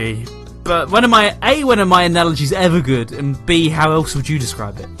analogy, but when are my analogies ever good, and B, how else would you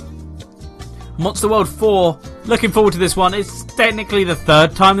describe it? Monster World 4, looking forward to this one. It's technically the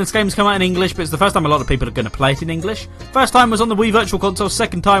third time this game's come out in English, but it's the first time a lot of people are going to play it in English. First time was on the Wii Virtual Console,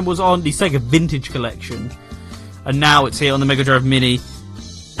 second time was on the Sega Vintage Collection, and now it's here on the Mega Drive Mini.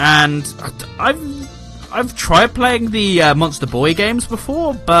 And I've tried playing the Monster Boy games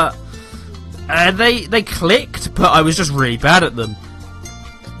before, but they clicked, but I was just really bad at them.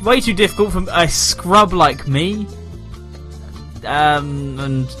 Way too difficult for a scrub like me,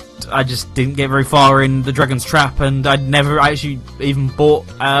 and I just didn't get very far in the Dragon's Trap, and I'd never actually even bought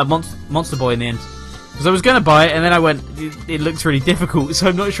Monster Boy in the end. Because I was going to buy it, and then I went, it looks really difficult, so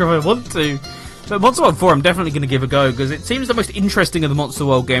I'm not sure if I want to. But Monster World 4 I'm definitely going to give a go, because it seems the most interesting of the Monster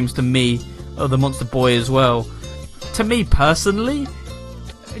World games to me, or the Monster Boy as well. To me personally,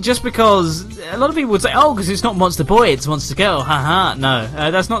 just because a lot of people would say, oh, because it's not Monster Boy, it's Monster Girl, haha. No,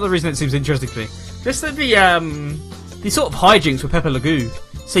 that's not the reason it seems interesting to me. Just that the sort of hijinks with Pepper Legoo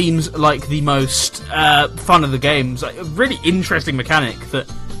seems like the most fun of the games. Like, a really interesting mechanic that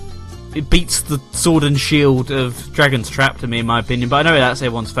it beats the Sword and Shield of Dragon's Trap to me, in my opinion. But I know that's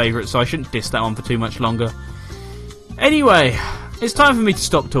everyone's favourite, so I shouldn't diss that one for too much longer. Anyway, it's time for me to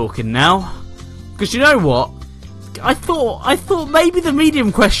stop talking now, because you know what? I thought maybe the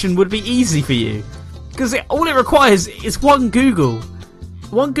medium question would be easy for you, because all it requires is one Google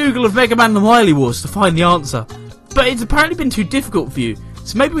of Mega Man the Wily Wars to find the answer. But it's apparently been too difficult for you.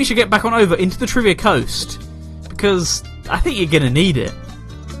 So maybe we should get back on over into the Trivia Coast, because I think you're going to need it.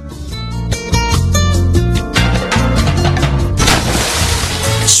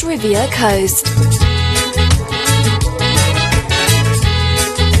 Trivia Coast.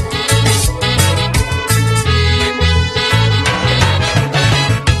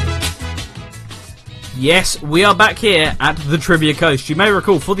 Yes, we are back here at the Trivia Coast. You may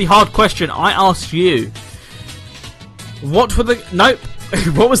recall, for the hard question, I asked you, what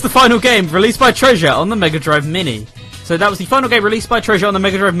was the final game released by Treasure on the Mega Drive Mini? So that was the final game released by Treasure on the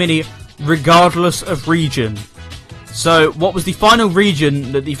Mega Drive Mini, regardless of region. So what was the final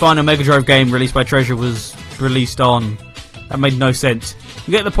region that the final Mega Drive game released by Treasure was released on? That made no sense.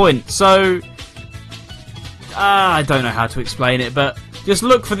 You get the point. So, I don't know how to explain it, but just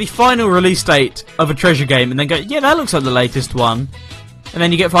look for the final release date of a Treasure game and then go, yeah, that looks like the latest one. And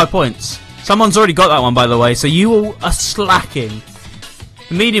then you get 5 points. Someone's already got that one, by the way, so you all are slacking.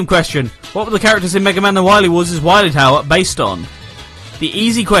 The medium question, what were the characters in Mega Man The Wily Wars' Wily Tower based on? The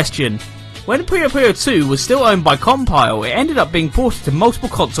easy question, when Puyo Puyo 2 was still owned by Compile, it ended up being ported to multiple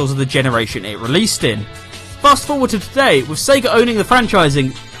consoles of the generation it released in. Fast forward to today, with Sega owning the franchise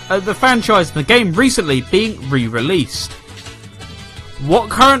and the game recently being re-released.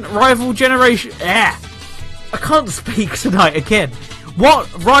 What current rival generation... I can't speak tonight again.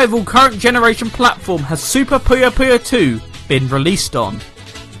 What rival current generation platform has Super Puyo Puyo 2 been released on?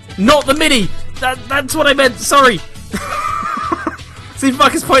 Not the Mini! That's what I meant, sorry! See,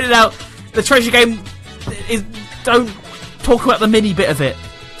 Marcus pointed out, the Treasure game is... Don't talk about the Mini bit of it.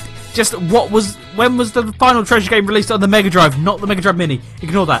 Just when was the final Treasure game released on the Mega Drive, not the Mega Drive Mini?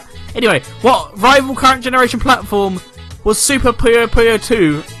 Ignore that. Anyway, what rival current generation platform was Super Puyo Puyo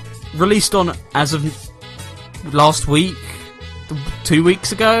 2 released on as of last week? 2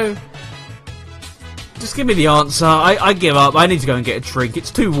 weeks ago? Just give me the answer. I give up. I need to go and get a drink. It's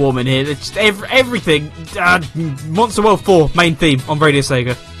too warm in here. It's just everything. Monster World 4 main theme on Radio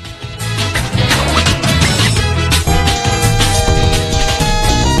Sega.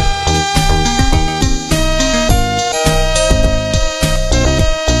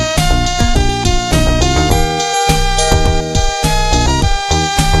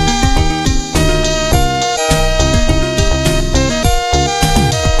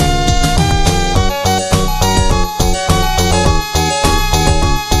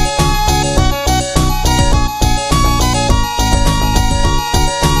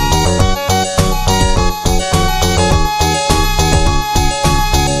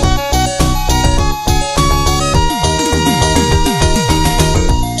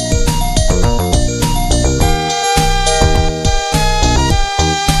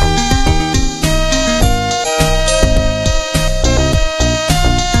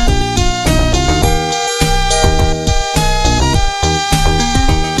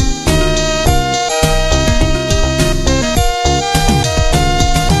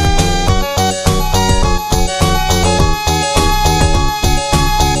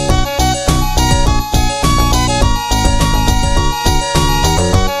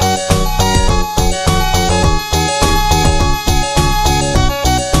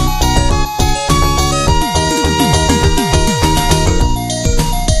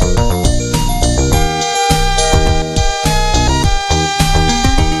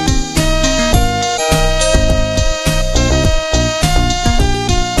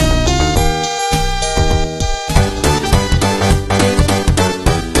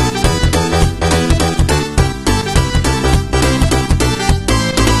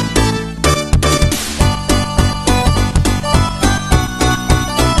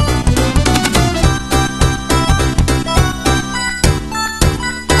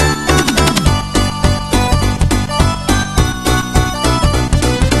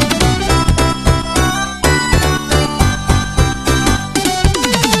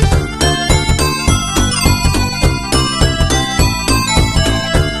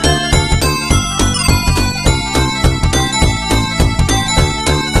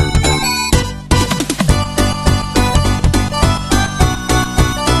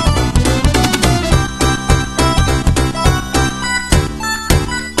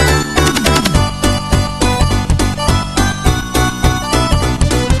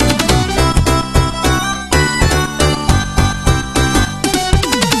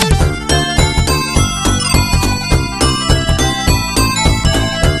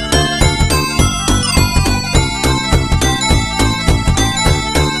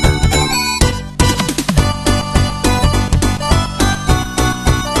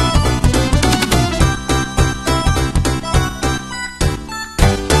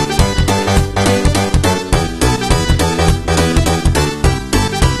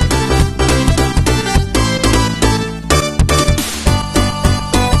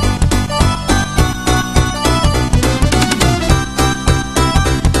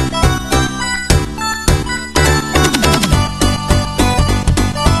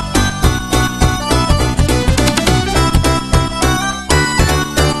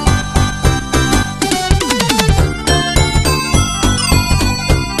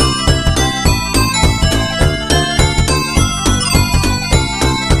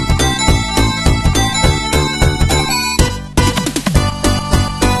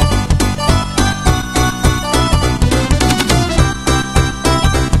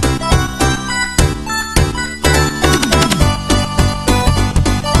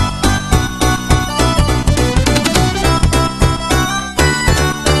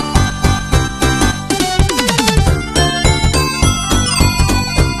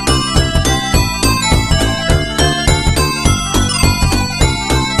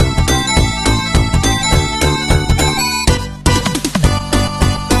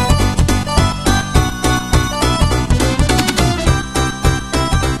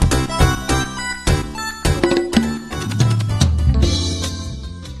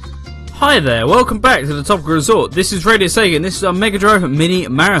 Hi there, welcome back to the Topical Resort. This is Radio Sega and this is our Mega Drive Mini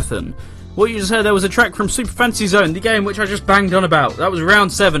Marathon. What you just heard there was a track from Super Fantasy Zone, the game which I just banged on about. That was round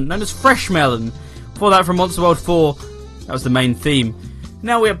 7, known as Fresh Melon. Before that from Monster World 4, that was the main theme.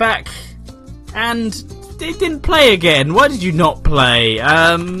 Now we're back, and it didn't play again. Why did you not play?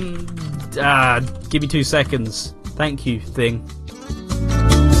 Give me 2 seconds. Thank you, thing.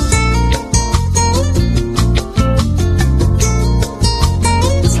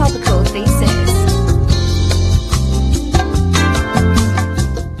 Topical thesis.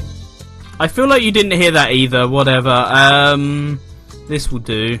 I feel like you didn't hear that either, whatever. This will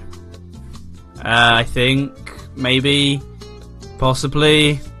do. I think, maybe,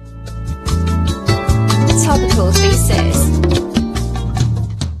 possibly. Topical thesis.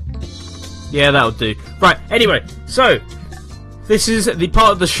 Yeah, that'll do. Right, anyway, so, this is the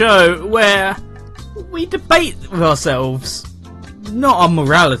part of the show where we debate with ourselves. Not on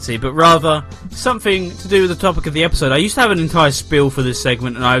morality, but rather something to do with the topic of the episode. I used to have an entire spiel for this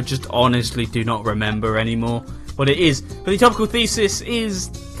segment, and I just honestly do not remember anymore what it is. But the topical thesis is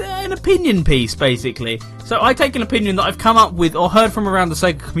an opinion piece, basically. So I take an opinion that I've come up with or heard from around the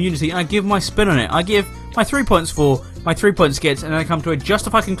Sega community, and I give my spin on it. I give my 3 points for, my 3 points gets, and then I come to a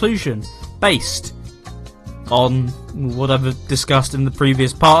justified conclusion based on what I've discussed in the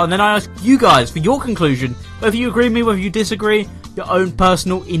previous part, and then I ask you guys for your conclusion, whether you agree with me, whether you disagree, your own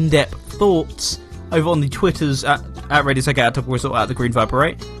personal in-depth thoughts over on the Twitters at Radio Sega, at Topical Resort, at the Green Viper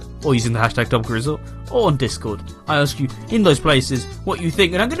 8, or using the hashtag Topical Resort, or on Discord. I ask you in those places what you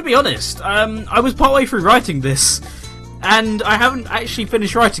think, and I'm going to be honest, I was partway through writing this, and I haven't actually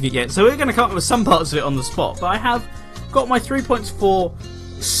finished writing it yet, so we're going to come up with some parts of it on the spot, but I have got my 3 points for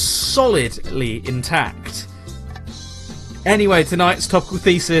solidly intact. Anyway, tonight's topical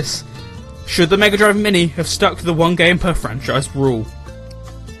thesis: should the Mega Drive Mini have stuck to the one game per franchise rule?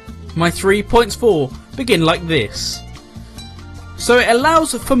 My 3 points for begin like this. So it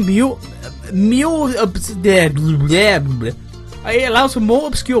allows for it allows for more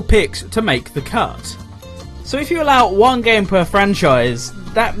obscure picks to make the cut. So if you allow one game per franchise,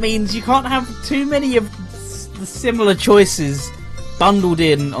 that means you can't have too many of the similar choices bundled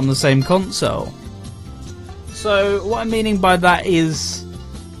in on the same console. So what I'm meaning by that is,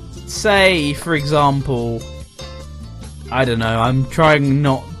 say, for example, I don't know, I'm trying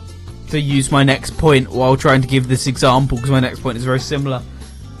not to use my next point while trying to give this example because my next point is very similar.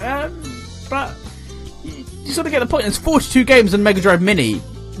 But you sort of get the point. There's 42 games on Mega Drive Mini.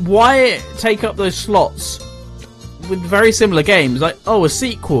 Why take up those slots with very similar games? Like, oh, a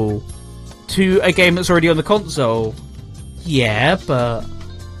sequel to a game that's already on the console. Yeah, but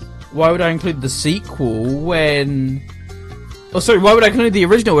why would I include the sequel when... Oh, sorry, why would I include the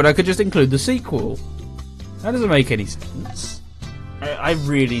original when I could just include the sequel? That doesn't make any sense. I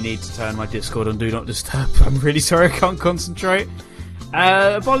really need to turn my Discord on Do Not Disturb. I'm really sorry, I can't concentrate.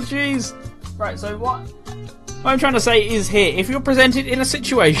 Apologies. Right, so what I'm trying to say is here, if you're presented in a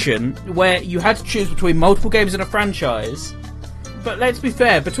situation where you had to choose between multiple games in a franchise, but let's be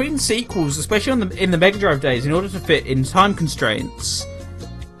fair, between sequels, especially in the Mega Drive days, in order to fit in time constraints,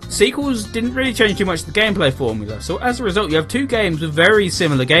 sequels didn't really change too much the gameplay formula. So as a result, you have two games with very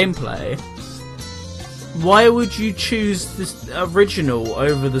similar gameplay. Why would you choose this original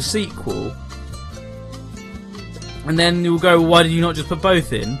over the sequel? And then you'll go, why did you not just put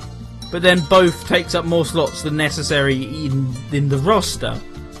both in? But then both takes up more slots than necessary in the roster.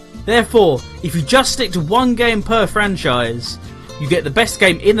 Therefore, if you just stick to one game per franchise, you get the best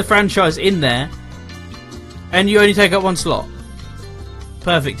game in the franchise in there, and you only take up one slot.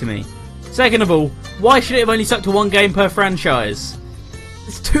 Perfect to me. Second of all, why should it have only stuck to one game per franchise?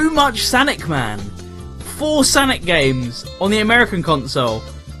 It's too much Sonic, man. 4 Sonic games on the American console.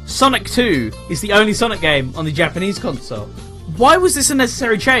 Sonic 2 is the only Sonic game on the Japanese console. Why was this a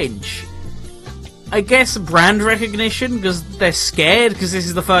necessary change? I guess brand recognition, because they're scared, because this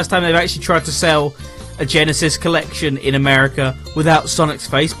is the first time they've actually tried to sell a Genesis collection in America without Sonic's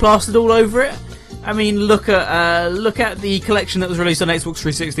face plastered all over it. I mean, look at the collection that was released on Xbox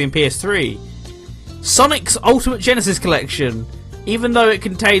 360 and PS3. Sonic's Ultimate Genesis Collection, even though it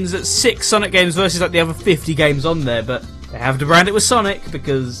contains 6 Sonic games versus like the other 50 games on there, but they have to brand it with Sonic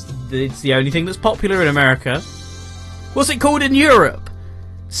because it's the only thing that's popular in America. What's it called in Europe?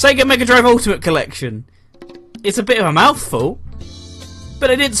 Sega Mega Drive Ultimate Collection. It's a bit of a mouthful, but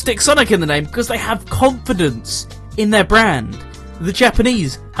they didn't stick Sonic in the name because they have confidence in their brand. The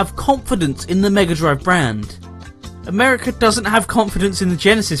Japanese have confidence in the Mega Drive brand. America doesn't have confidence in the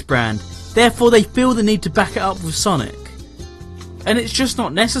Genesis brand, therefore they feel the need to back it up with Sonic. And it's just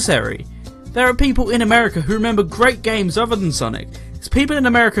not necessary. There are people in America who remember great games other than Sonic. It's people in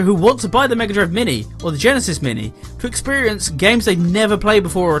America who want to buy the Mega Drive Mini or the Genesis Mini to experience games they've never played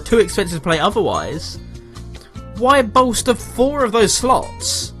before or are too expensive to play otherwise. Why bolster 4 of those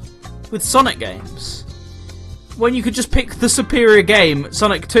slots with Sonic games when you could just pick the superior game,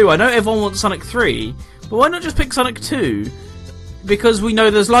 Sonic 2? I know everyone wants Sonic 3, but why not just pick Sonic 2? Because we know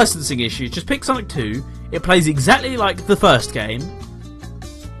there's licensing issues. Just pick Sonic 2, it plays exactly like the first game,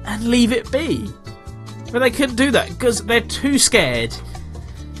 and leave it be. But they couldn't do that because they're too scared.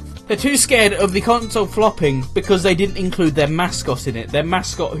 They're too scared of the console flopping because they didn't include their mascot in it. Their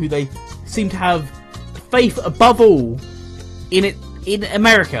mascot, who they seem to have faith above all in it in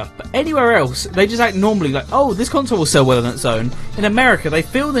America. But anywhere else, they just act normally like, oh, this console will sell well on its own. In America, they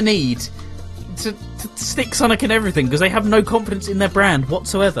feel the need to stick Sonic in everything because they have no confidence in their brand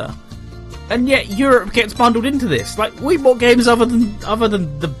whatsoever. And yet Europe gets bundled into this. Like, we bought games other than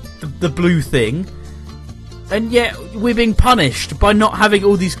the blue thing. And yet, we're being punished by not having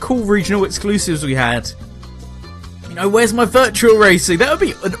all these cool regional exclusives we had. You know, where's my Virtual Racing? That would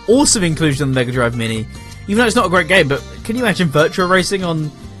be an awesome inclusion on the Mega Drive Mini. Even though it's not a great game, but can you imagine Virtual Racing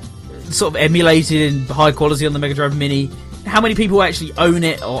on sort of emulated in high quality on the Mega Drive Mini? How many people actually own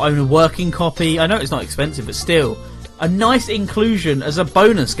it or own a working copy? I know it's not expensive, but still. A nice inclusion as a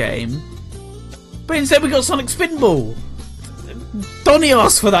bonus game. But instead we got Sonic Spinball. Donnie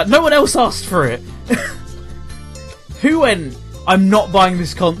asked for that. No one else asked for it. Who went, I'm not buying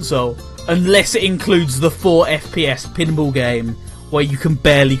this console unless it includes the 4 FPS pinball game where you can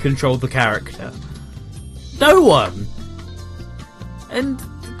barely control the character? No one! And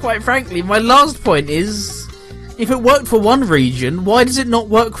quite frankly, my last point is, if it worked for one region, why does it not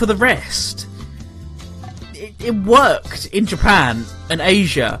work for the rest? It worked in Japan and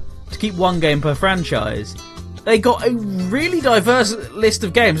Asia to keep one game per franchise. They got a really diverse list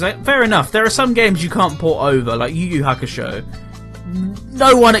of games. Like, fair enough, there are some games you can't port over, like Yu Yu Hakusho.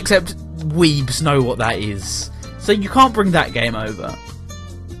 No one except weebs know what that is. So you can't bring that game over.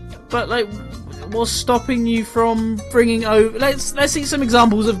 But, like, what's stopping you from bringing over... Let's see some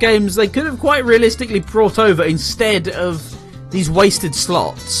examples of games they could have quite realistically brought over instead of these wasted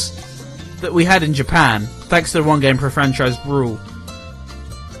slots that we had in Japan, thanks to the one game per franchise rule.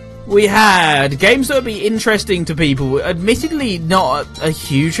 We had games that would be interesting to people. Admittedly, not a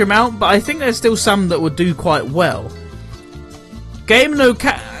huge amount, but I think there's still some that would do quite well. Game no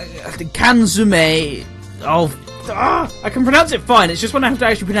Kanzume... I can pronounce it fine. It's just when I have to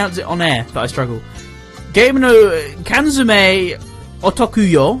actually pronounce it on air that I struggle. Game no Kanzume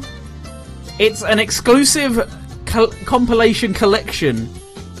Otokuyo. It's an exclusive compilation collection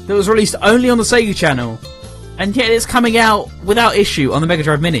that was released only on the Sega channel, and yet it's coming out without issue on the Mega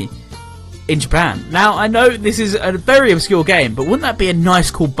Drive Mini in Japan. Now, I know this is a very obscure game, but wouldn't that be a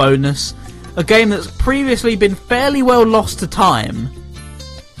nice, cool bonus? A game that's previously been fairly well lost to time,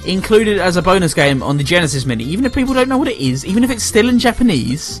 included as a bonus game on the Genesis Mini. Even if people don't know what it is, even if it's still in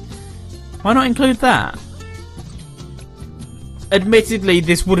Japanese, why not include that? Admittedly,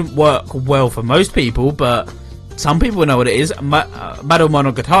 this wouldn't work well for most people, but some people know what it is. Mado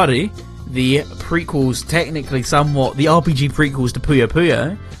Monogatari, the prequels, technically somewhat, the RPG prequels to Puyo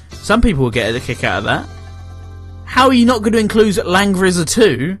Puyo. Some people will get a kick out of that. How are you not going to include Langrizza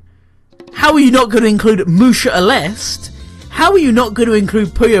 2? How are you not going to include Musha Aleste? How are you not going to include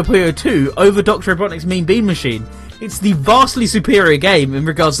Puyo Puyo 2 over Dr. Robotnik's Mean Bean Machine? It's the vastly superior game in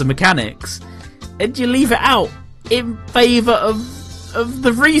regards to mechanics, and you leave it out in favour of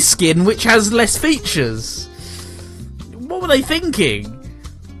the reskin, which has less features. What were they thinking?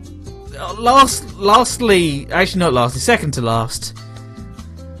 Second to last,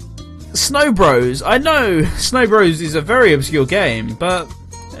 Snow Bros. I know Snow Bros is a very obscure game, but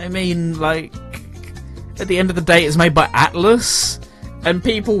I mean, like, at the end of the day, it's made by Atlas, and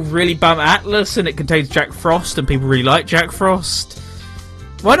people really bum Atlas, and it contains Jack Frost, and people really like Jack Frost.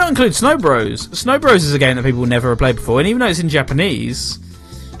 Why not include Snow Bros? Snow Bros is a game that people never have played before, and even though it's in Japanese,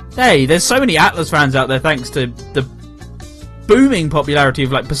 hey, there's so many Atlas fans out there thanks to the booming popularity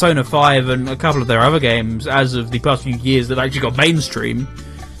of like Persona 5 and a couple of their other games as of the past few years that actually got mainstream.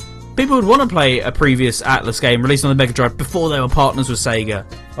 People would want to play a previous Atlas game released on the Mega Drive before they were partners with Sega,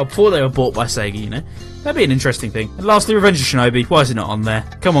 or before they were bought by Sega, you know? That'd be an interesting thing. And lastly, Revenge of Shinobi. Why is it not on there?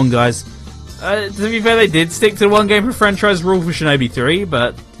 Come on, guys. To be fair, they did stick to the one game per franchise rule for Shinobi 3,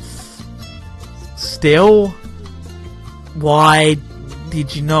 but still, why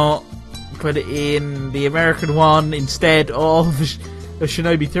did you not put it in the American one instead of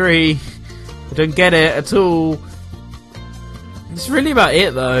Shinobi 3? I don't get it at all. It's really about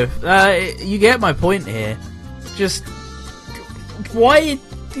it, though. You get my point here. Just, why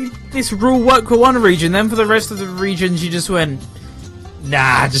did this rule work for one region, then for the rest of the regions you just went,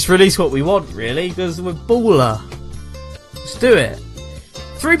 Nah, just release what we want, really, because we're baller. Let's do it.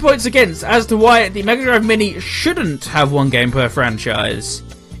 3 points against as to why the Mega Drive Mini shouldn't have one game per franchise.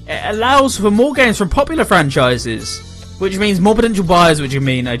 It allows for more games from popular franchises, which means more potential buyers, which would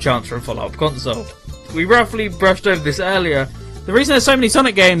mean a chance for a follow-up console. We roughly brushed over this earlier. The reason there's so many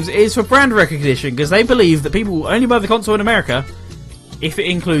Sonic games is for brand recognition, because they believe that people will only buy the console in America if it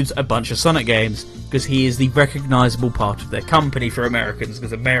includes a bunch of Sonic games, because he is the recognisable part of their company for Americans,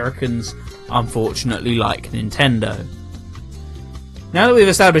 because Americans, unfortunately, like Nintendo. Now that we've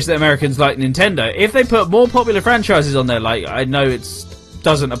established that Americans like Nintendo, if they put more popular franchises on there, like, I know it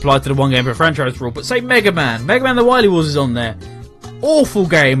doesn't apply to the one game per franchise rule, but say Mega Man the Wily Wars is on there. Awful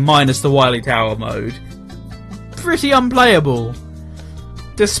game minus the Wily Tower mode. Pretty unplayable.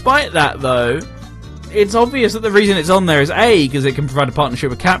 Despite that, though, it's obvious that the reason it's on there is A, because it can provide a partnership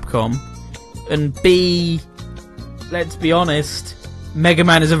with Capcom, and B, let's be honest, Mega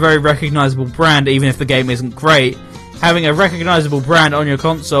Man is a very recognisable brand, even if the game isn't great. Having a recognisable brand on your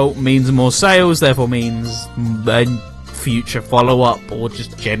console means more sales, therefore means a future follow-up, or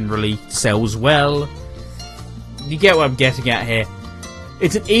just generally sells well. You get what I'm getting at here.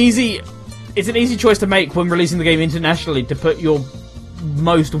 It's an easy choice to make when releasing the game internationally, to put your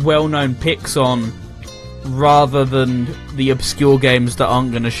most well-known picks on, rather than the obscure games that aren't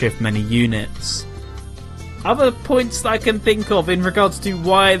going to shift many units. Other points that I can think of in regards to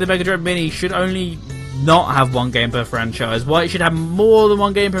why the Mega Drive Mini should only not have one game per franchise, why it should have more than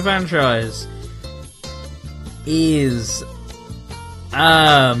one game per franchise, is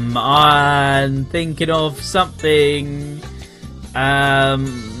I'm thinking of something my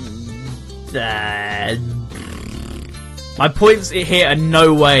points here are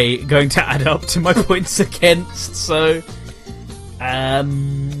no way going to add up to my points against, so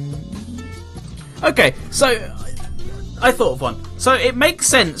okay, so I thought of one. So it makes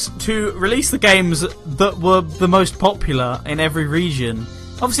sense to release the games that were the most popular in every region.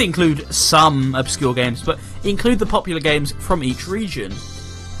 Obviously include some obscure games, but include the popular games from each region.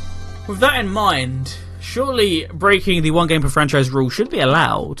 With that in mind, surely breaking the one game per franchise rule should be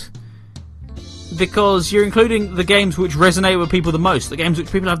allowed, because you're including the games which resonate with people the most, the games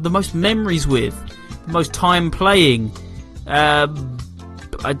which people have the most memories with, the most time playing,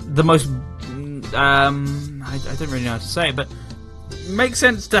 the most I don't really know how to say it, but it makes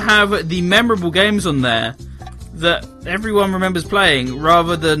sense to have the memorable games on there that everyone remembers playing,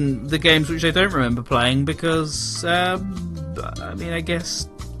 rather than the games which they don't remember playing, because I mean, I guess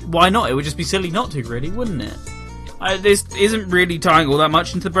why not? It would just be silly not to, really, wouldn't it? This isn't really tying all that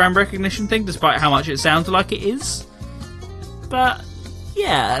much into the brand recognition thing, despite how much it sounds like it is. But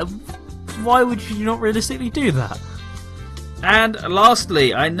yeah, why would you not realistically do that? And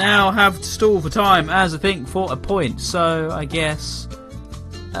lastly, I now have to stall for time as I think for a point, so I guess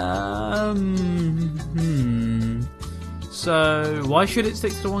so why should it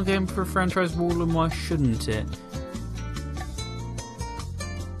stick to the one game for a franchise rule, and why shouldn't it?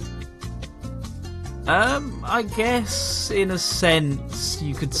 I guess in a sense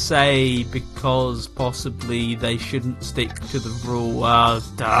you could say because possibly they shouldn't stick to the rule.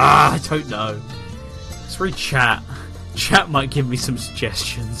 I don't know. Let's read chat. Chat might give me some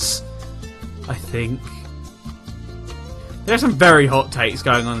suggestions, I think. There are some very hot takes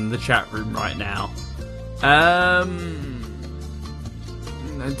going on in the chat room right now. I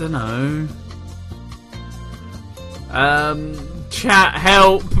don't know. Chat,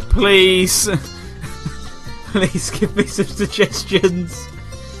 help, please. Please give me some suggestions.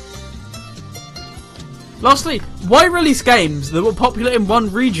 Lastly, why release games that were popular in one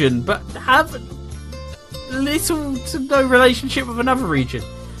region but have little to no relationship with another region?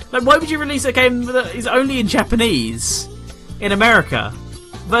 Like, why would you release a game that is only in Japanese in America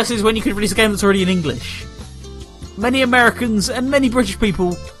versus when you could release a game that's already in English? Many Americans and many British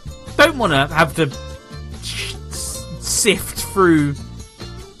people don't want to have to sift through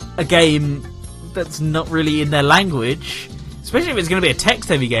a game that's not really in their language, especially if it's going to be a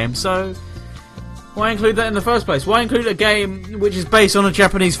text-heavy game. So why include that in the first place? Why include a game which is based on a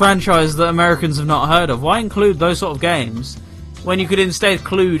Japanese franchise that Americans have not heard of? Why include those sort of games when you could instead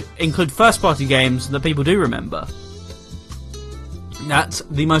include first-party games that people do remember? That's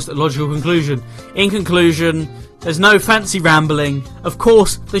the most logical conclusion. In conclusion, there's no fancy rambling. Of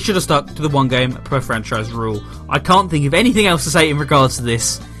course, they should have stuck to the one game per franchise rule. I can't think of anything else to say in regards to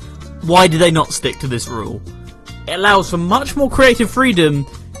this. Why did they not stick to this rule? It allows for much more creative freedom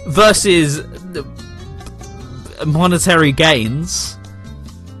versus monetary gains.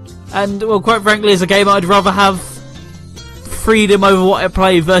 And, well, quite frankly, as a gamer, I'd rather have freedom over what I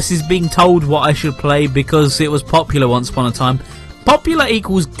play versus being told what I should play because it was popular once upon a time, popular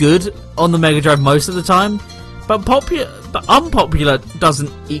equals good on the Mega Drive most of the time, but unpopular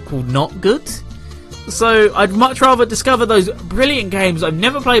doesn't equal not good. So I'd much rather discover those brilliant games I've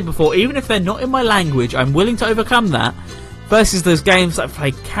never played before, even if they're not in my language. I'm willing to overcome that, versus those games that I've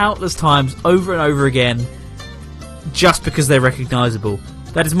played countless times over and over again just because they're recognisable.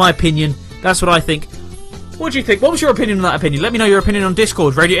 That is my opinion. That's what I think. What do you think? What was your opinion on that opinion? Let me know your opinion on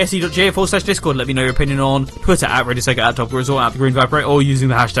Discord, radiose.ga/Discord. Let me know your opinion on Twitter, @RadioSega, @TopicalResort, @TheGreenViper, or using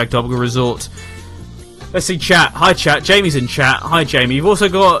the hashtag TopicalResort. Let's see chat. Hi chat. Jamie's in chat. Hi Jamie. You've also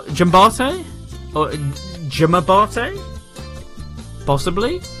got Jambate? Or Jamabate?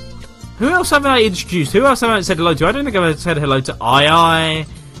 Possibly? Who else haven't I introduced? Who else haven't I said hello to? I don't think I've said hello to I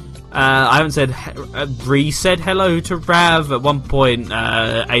haven't said said hello to Rav. At one point,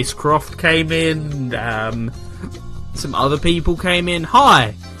 Ace Croft came in. Some other people came in.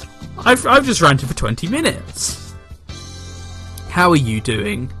 Hi! I've just ranted for 20 minutes. How are you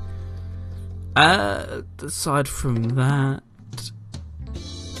doing? Aside from that...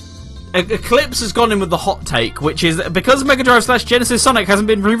 Eclipse has gone in with the hot take, which is that because Mega Drive / Genesis Sonic hasn't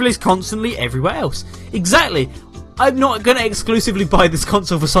been re-released constantly everywhere else. Exactly. I'm not going to exclusively buy this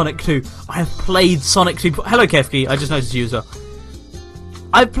console for Sonic 2. I have played Sonic 2... Hello, Kefki. I just noticed you as well.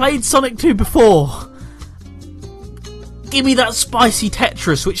 I've played Sonic 2 before. Give me that spicy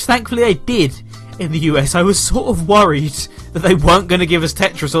Tetris, which thankfully they did in the US. I was sort of worried that they weren't going to give us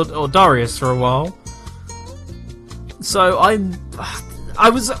Tetris or Darius for a while. So I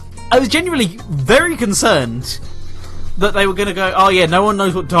was genuinely very concerned that they were going to go, oh yeah, no one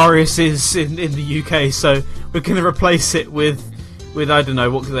knows what Darius is in the UK, so we're going to replace it with I don't know,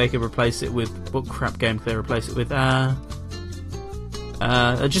 what they could replace it with. What crap game could they replace it with?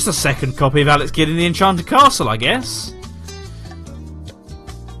 Just a second copy of Alex Kidd in the Enchanted Castle, I guess.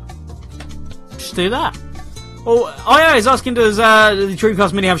 Just do that. Oh, yeah, he's asking, does the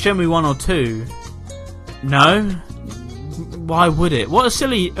Dreamcast Mini have Shenmue 1 or 2? No. Why would it? What a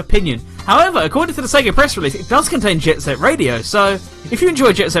silly opinion. However, according to the Sega press release, it does contain Jet Set Radio, so if you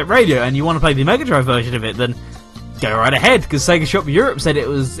enjoy Jet Set Radio and you want to play the Mega Drive version of it, then go right ahead, because Sega Shop Europe said it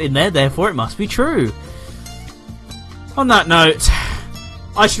was in there, therefore it must be true. On that note,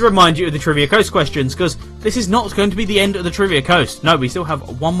 I should remind you of the Trivia Coast questions, because this is not going to be the end of the Trivia Coast. No, we still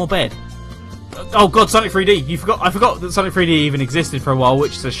have one more bed. Oh god, Sonic 3D. I forgot that Sonic 3D even existed for a while,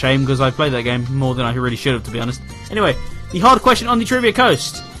 which is a shame, because I played that game more than I really should have, to be honest. Anyway, the hard question on the Trivia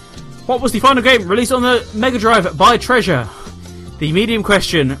Coast. What was the final game released on the Mega Drive by Treasure? The medium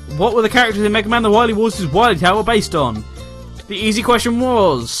question. What were the characters in Mega Man The Wily Wars' Wily Tower based on? The easy question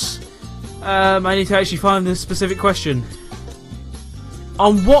was... I need to actually find the specific question.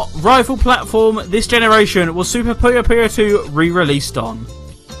 On what rifle platform this generation was Super Puyo Puyo 2 re-released on?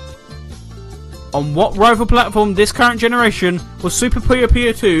 On what rifle platform this current generation was Super Puyo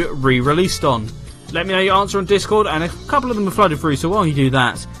Puyo 2 re-released on? Let me know your answer on Discord, and a couple of them have flooded through, so while you do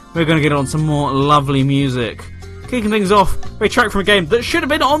that, we're going to get on some more lovely music. Kicking things off, a track from a game that should have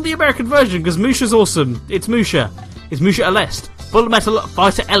been on the American version, because Musha's awesome. It's Musha. It's Musha Aleste, Bullet Metal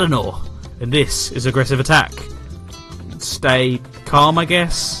Fighter Eleanor, and this is Aggressive Attack. Stay calm, I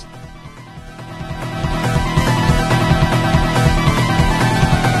guess.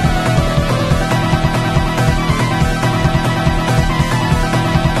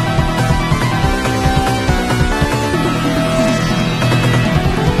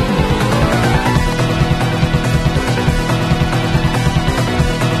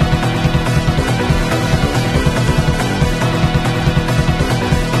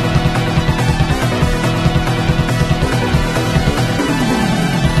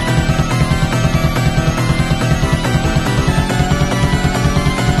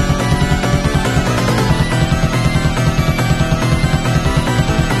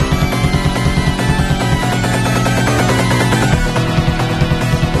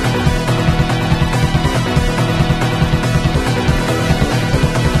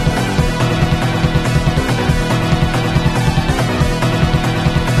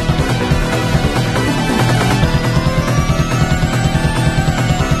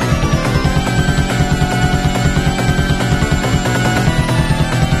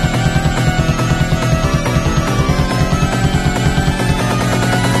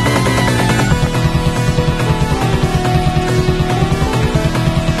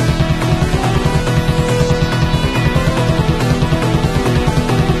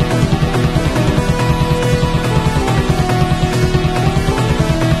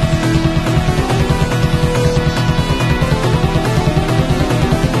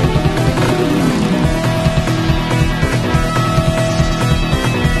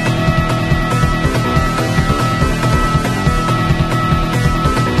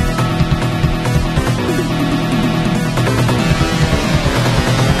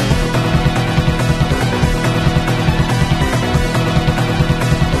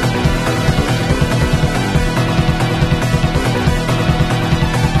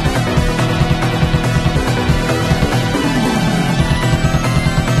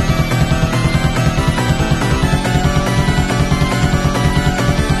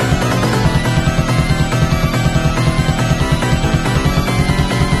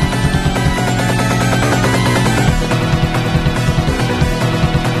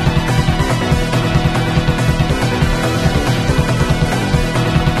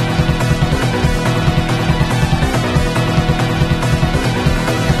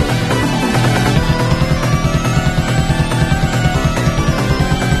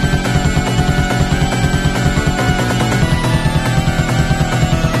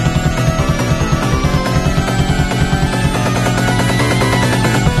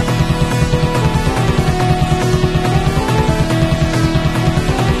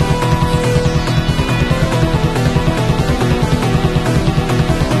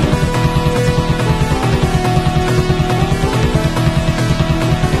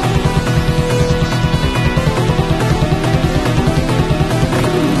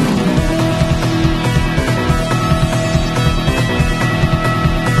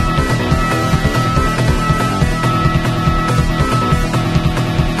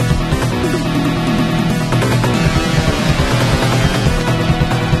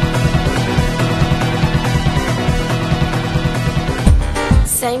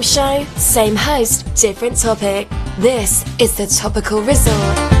 Same show, same host, different topic. This is the Topical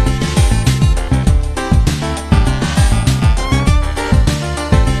Resort.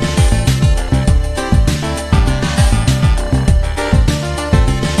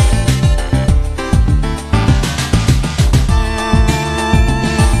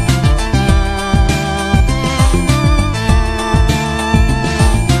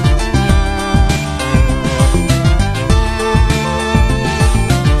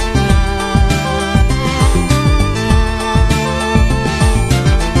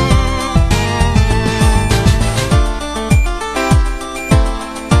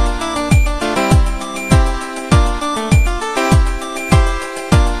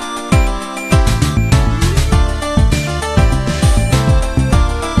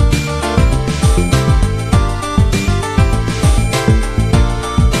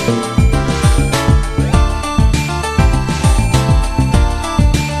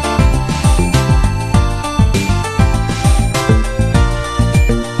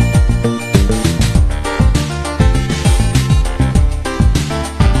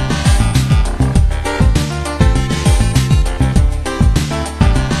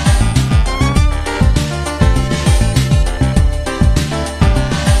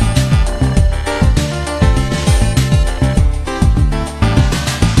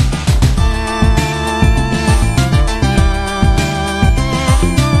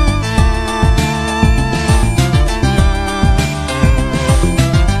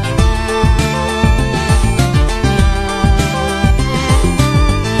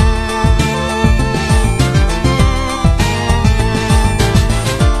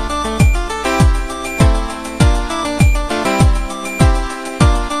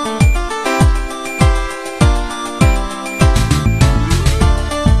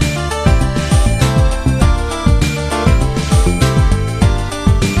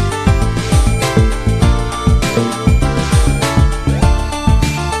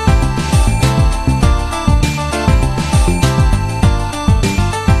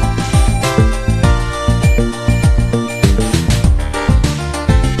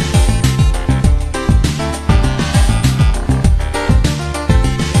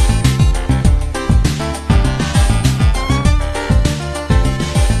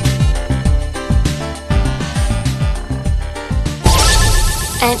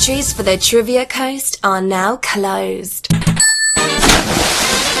 Entries for the Trivia Coast are now closed.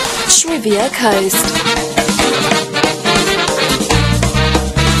 Trivia Coast.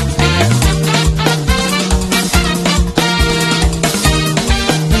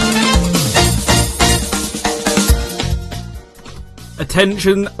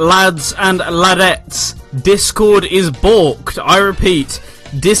 Attention, lads and ladettes. Discord is balked. I repeat,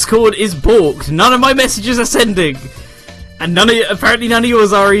 Discord is balked. None of my messages are sending. And apparently none of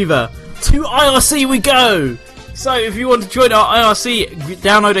yours are either. To IRC we go! So if you want to join our IRC,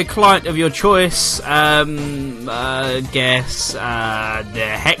 download a client of your choice. Guess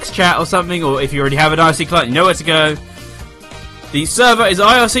the Hex Chat or something, or if you already have an IRC client, you know where to go. The server is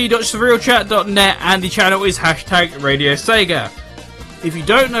irc.surrealchat.net and the channel is #RadioSega. If you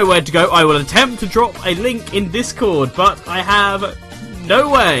don't know where to go, I will attempt to drop a link in Discord, but I have no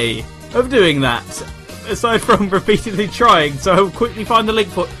way of doing that, aside from repeatedly trying, so I'll quickly find the link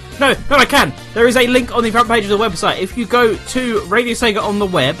for... No, I can! There is a link on the front page of the website. If you go to Radio Sega on the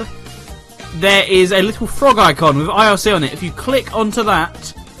web, there is a little frog icon with IRC on it. If you click onto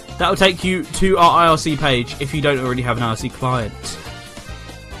that, that will take you to our IRC page, if you don't already have an IRC client.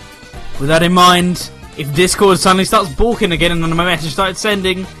 With that in mind, if Discord suddenly starts balking again and none of my messages started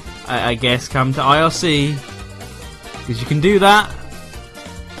sending, I guess come to IRC, because you can do that.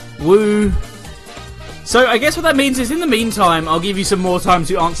 Woo! So I guess what that means is, in the meantime, I'll give you some more time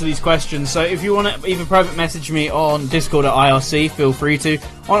to answer these questions. So if you want to either private message me on Discord at IRC, feel free to.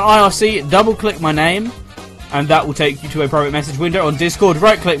 On IRC, double click my name, and that will take you to a private message window. On Discord,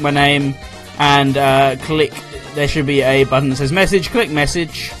 right click my name, and click, there should be a button that says message, click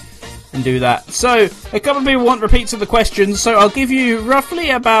message, and do that. So a couple of people want repeats of the questions, so I'll give you roughly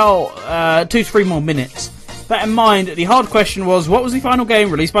about 2 to 3 more minutes. That in mind, the hard question was, what was the final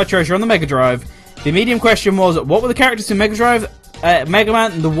game released by Treasure on the Mega Drive? The medium question was, what were the characters in Mega Drive, Mega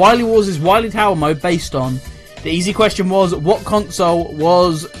Man, and the Wily Wars' Wily Tower mode based on? The easy question was, what console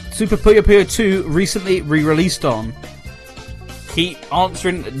was Super Puyo Puyo 2 recently re-released on? Keep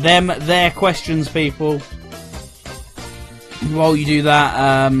answering their questions, people. While you do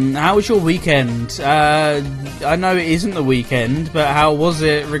that, how was your weekend? I know it isn't the weekend, but how was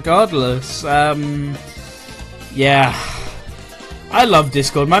it regardless? Yeah. I love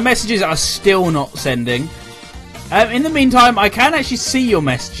Discord. My messages are still not sending. In the meantime, I can actually see your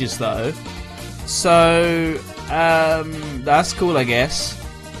messages though, so that's cool, I guess.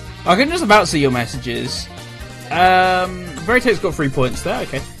 I can just about see your messages. Veritex got 3 points there.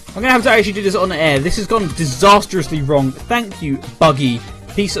 Okay, I'm gonna have to actually do this on air. This has gone disastrously wrong. Thank you, buggy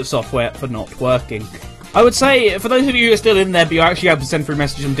piece of software, for not working. I would say, for those of you who are still in there, but you're actually able to send through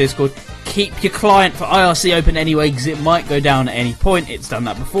messages on Discord, keep your client for IRC open anyway, because it might go down at any point. It's done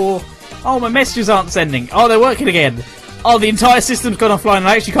that before. Oh, my messages aren't sending. Oh, they're working again. Oh, the entire system's gone offline and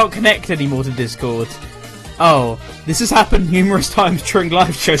I actually can't connect anymore to Discord. Oh, this has happened numerous times during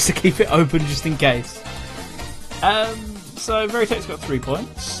live shows to keep it open just in case. So Veritex got 3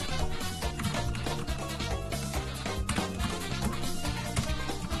 points.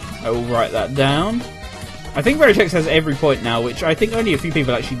 I will write that down. I think Veritex has every point now, which I think only a few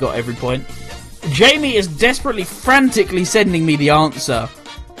people actually got every point. Jamie is desperately, frantically sending me the answer.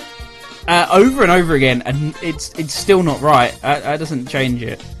 Over and over again, and it's still not right. That doesn't change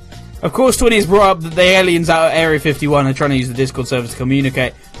it. Of course, 20 has brought up that the aliens out at Area 51 are trying to use the Discord server to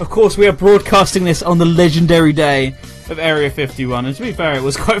communicate. Of course, we are broadcasting this on the legendary day of Area 51, and to be fair, it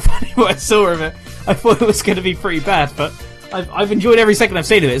was quite funny what I saw of it. I thought it was going to be pretty bad, but I've enjoyed every second I've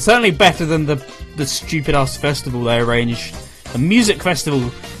seen of it. It's certainly better than the stupid-ass festival they arranged. The music festival,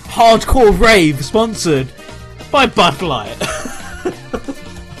 Hardcore Rave, sponsored by Bud Light.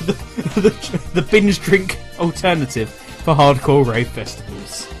 the binge drink alternative for hardcore rave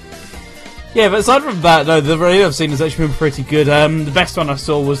festivals. Yeah, but aside from that, no, the radio I've seen has actually been pretty good. The best one I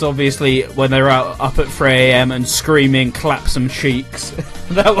saw was obviously when they were up at 3 AM and screaming "clap some cheeks."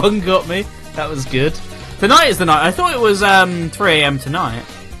 That one got me. That was good. Tonight is the night. I thought it was 3 AM tonight.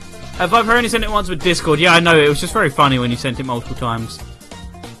 I've only sent it once with Discord. Yeah, I know, it was just very funny when you sent it multiple times.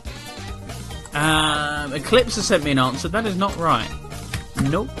 Eclipse has sent me an answer. That is not right.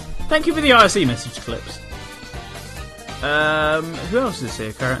 Nope. Thank you for the IRC message, Clips. Who else is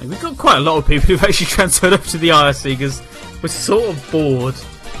here currently? We've got quite a lot of people who've actually transferred up to the IRC because we're sort of bored.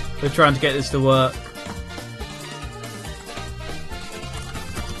 We're trying to get this to work.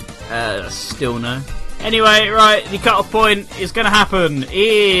 Still no. Anyway, right, the cut-off point is going to happen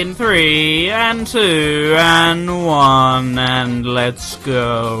in 3 and 2 and 1, and let's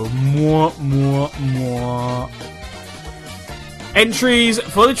go. Mwah, mwah, mwah. Entries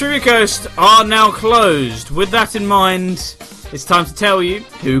for the Trivia Coast are now closed. With that in mind, it's time to tell you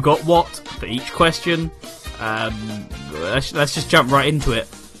who got what for each question. Let's just jump right into it.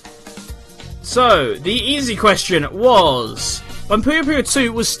 So, the easy question was, when Puyo Puyo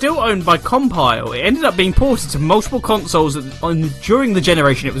 2 was still owned by Compile, it ended up being ported to multiple consoles during the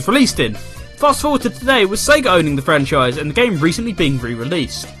generation it was released in. Fast forward to today, with Sega owning the franchise and the game recently being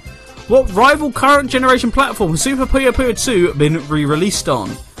re-released. What rival current generation platform has Super Puyo Puyo 2 been re-released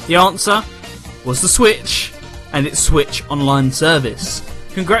on? The answer was the Switch and its Switch Online service.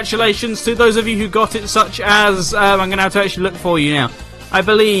 Congratulations to those of you who got it, such as, I'm going to have to actually look for you now. I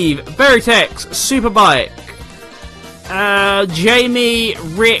believe Veritex, Superbike, Jamie,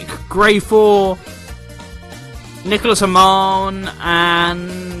 Rick, Grey4, Nicholas Hamon,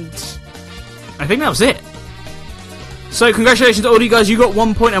 and I think that was it. So congratulations to all of you guys, you got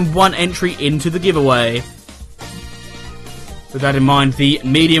 1 point and 1 entry into the giveaway. With that in mind, the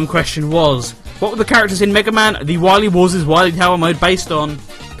medium question was, what were the characters in Mega Man The Wily Wars' Wily Tower mode based on?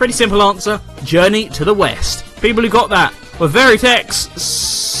 Pretty simple answer, Journey to the West. People who got that were Veritex,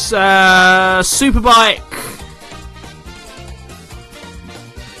 Superbike,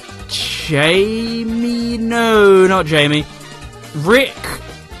 Jamie, no, not Jamie, Rick,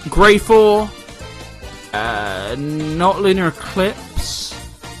 Grey4, not Lunar Eclipse.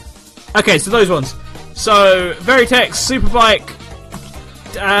 Okay, so those ones. So, Veritex, Superbike,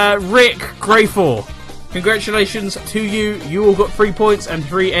 Rick, Grey4. Congratulations to you. You all got 3 points and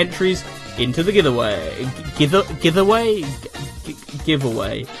 3 entries into the giveaway.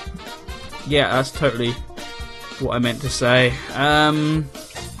 Giveaway. Yeah, that's totally what I meant to say.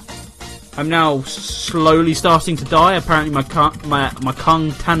 I'm now slowly starting to die. Apparently my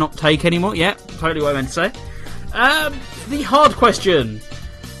tongue cannot take anymore. Yeah, totally what I meant to say. The hard question.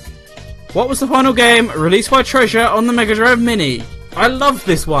 What was the final game released by Treasure on the Mega Drive Mini? I love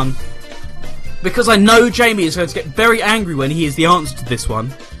this one, because I know Jamie is going to get very angry when he hears the answer to this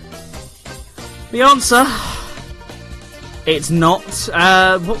one. The answer... It's not...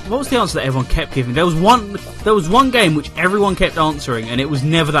 what was the answer that everyone kept giving? There was one game which everyone kept answering, and it was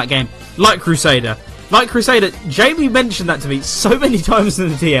never that game. Light Crusader. Light Crusader, Jamie mentioned that to me so many times in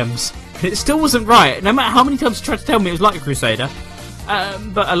the DMs, and it still wasn't right, no matter how many times he tried to tell me it was Light Crusader.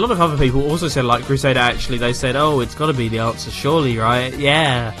 But a lot of other people also said Light Crusader, actually. They said, oh, it's got to be the answer, surely, right?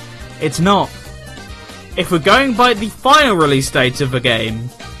 Yeah. It's not. if we're going by the final release date of the game,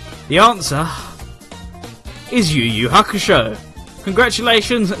 the answer is Yu Yu Hakusho.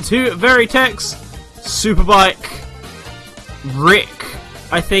 Congratulations to Veritex, Superbike, Rick,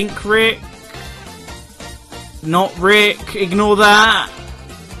 I think Rick, not Rick, ignore that,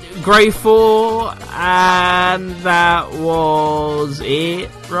 Grey 4, and that was it,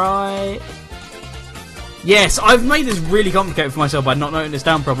 right? Yes, I've made this really complicated for myself by not noting this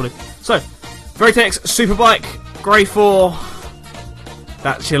down properly. So, Veritex, Superbike, Grey 4,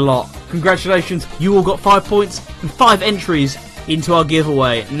 that's your lot. Congratulations, you all got 5 points and 5 entries into our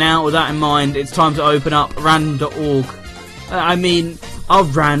giveaway. Now, with that in mind, it's time to open up random.org. Our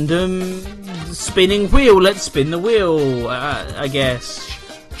random spinning wheel. Let's spin the wheel, I guess.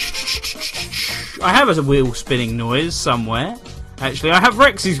 I have a wheel spinning noise somewhere. Actually, I have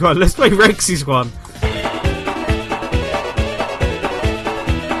Rexy's one. Let's play Rexy's one.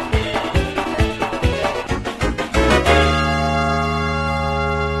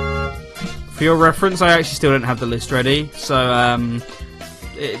 For your reference, I actually still don't have the list ready, so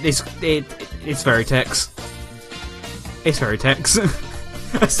it's Veritex. It's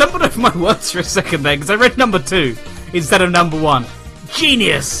Veritex. I stumbled over my words for a second there because I read number 2 instead of number 1.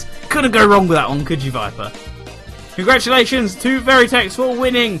 Genius! Couldn't go wrong with that one, could you, Viper? Congratulations to Veritex for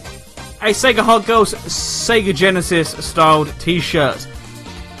winning a Sega Hard Girls Sega Genesis styled t-shirt.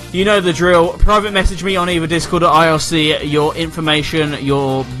 You know the drill. Private message me on either Discord or IRC your information,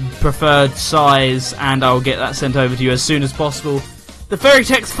 your preferred size, and I'll get that sent over to you as soon as possible. The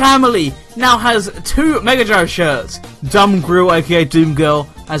Veritex family now has 2 Mega Drive shirts. Dumb Grill, aka Doom Girl,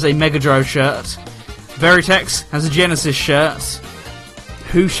 has a Mega Drive shirt. Veritex has a Genesis shirt.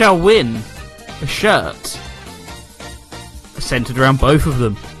 Who shall win a shirt centered around both of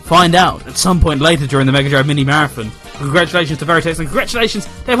them? Find out at some point later during the Mega Drive Mini Marathon. Congratulations to Veritex, and congratulations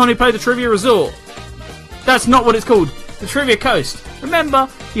to everyone who played the Trivia Resort. That's not what it's called. The Trivia Coast. Remember,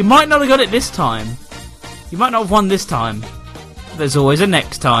 you might not have got it this time. You might not have won this time. There's always a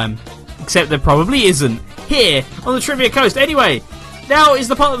next time. Except there probably isn't. Here, on the Trivia Coast. Anyway, now is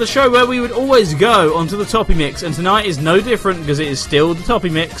the part of the show where we would always go onto the Toppy Mix, and tonight is no different because it is still the Toppy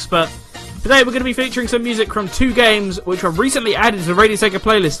Mix, but today we're going to be featuring some music from 2 games which were recently added to the Radio Sega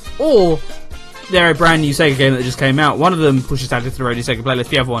playlist, or they're a brand new Sega game that just came out. One of them was just added to the Radio Sega playlist,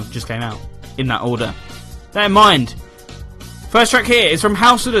 the other one just came out, in that order. That in mind, first track here is from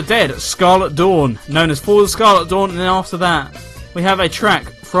House of the Dead, Scarlet Dawn, known as For the Scarlet Dawn, and then after that, we have a track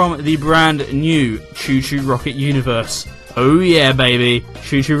from the brand new Choo Choo Rocket universe. Oh yeah, baby,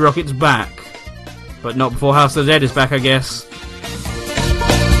 Choo Choo Rocket's back. But not before House of the Dead is back, I guess.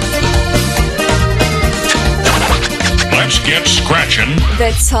 Let's get scratching.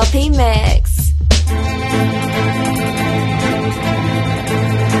 The Toppy Mix.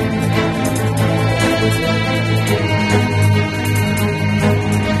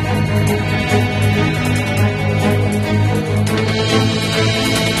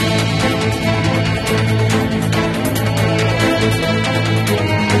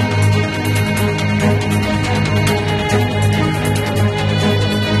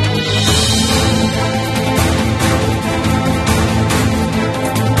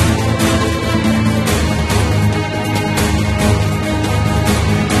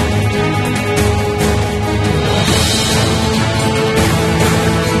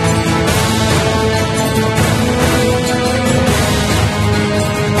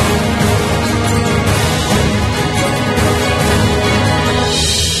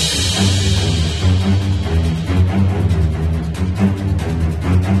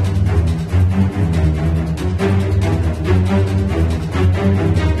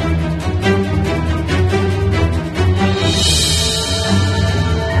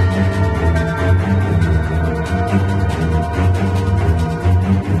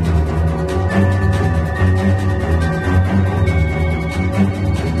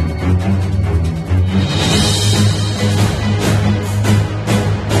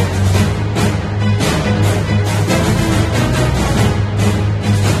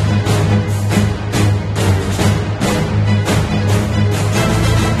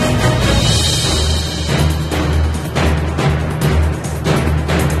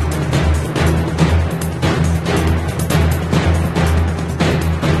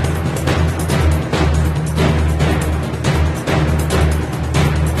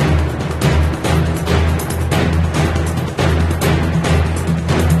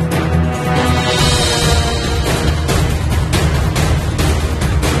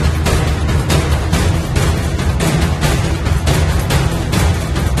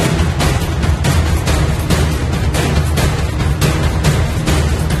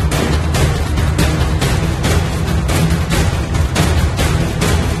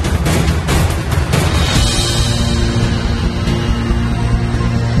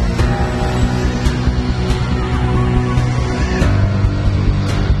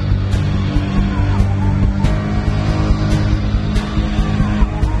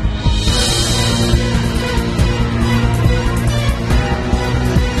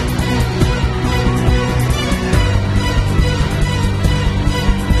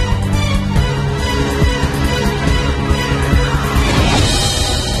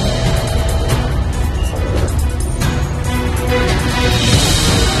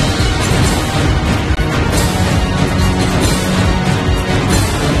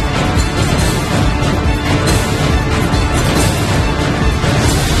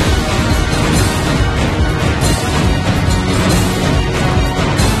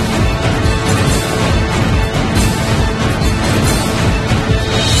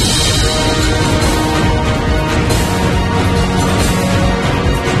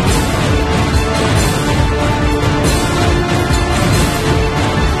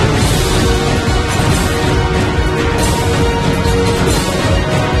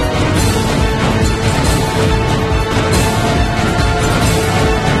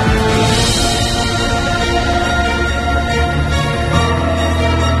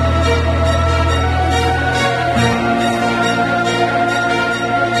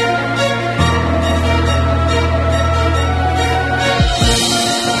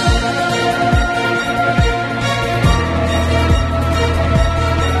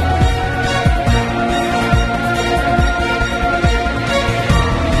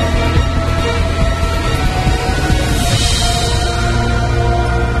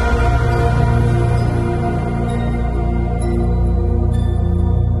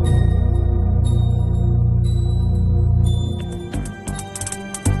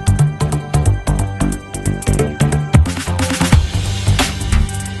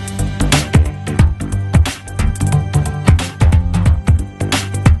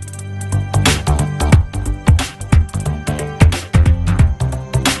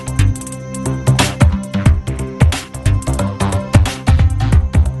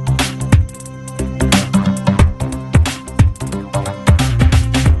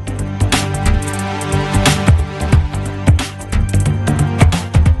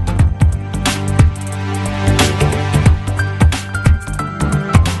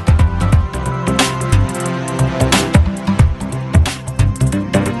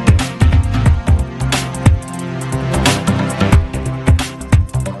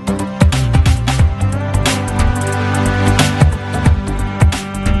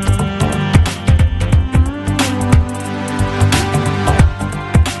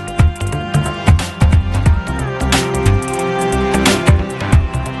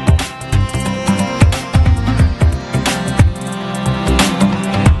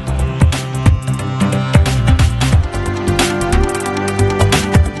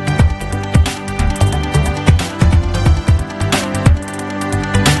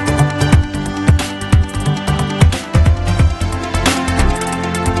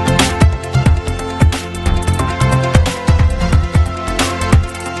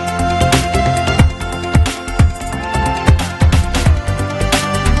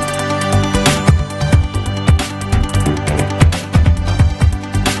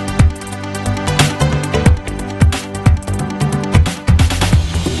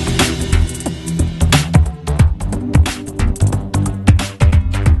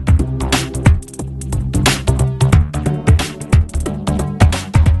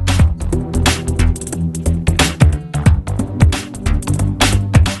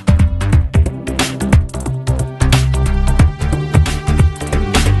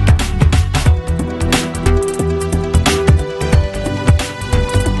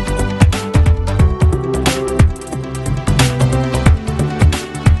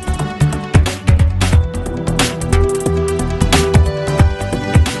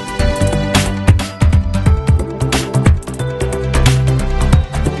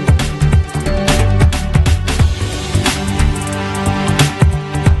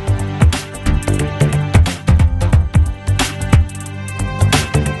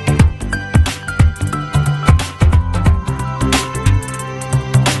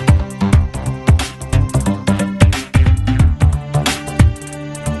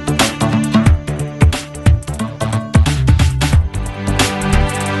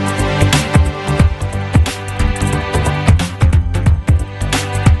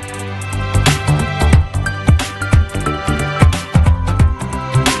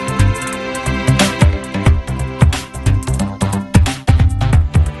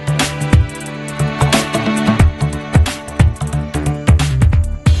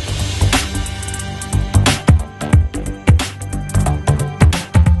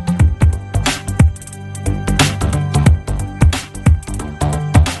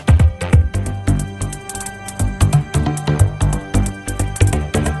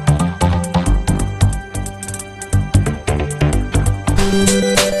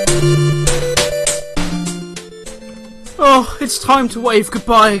 it's time to wave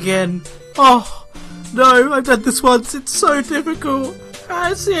goodbye again. Oh, no, I've done this once. It's so difficult.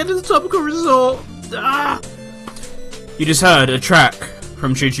 It's the end of the Topical Resort. You just heard a track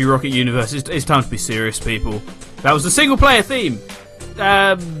from Choo Choo Rocket Universe. It's time to be serious, people. That was the single-player theme.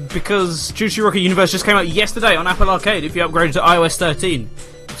 Because Choo Choo Rocket Universe just came out yesterday on Apple Arcade if you upgraded to iOS 13.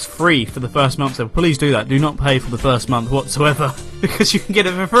 It's free for the first month, so please do that. Do not pay for the first month whatsoever, because you can get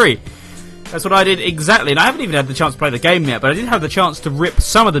it for free. That's what I did exactly, and I haven't even had the chance to play the game yet, but I did have the chance to rip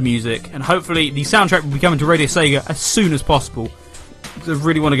some of the music, and hopefully the soundtrack will be coming to Radio Sega as soon as possible. I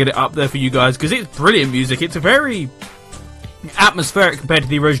really want to get it up there for you guys, because it's brilliant music. It's a very atmospheric compared to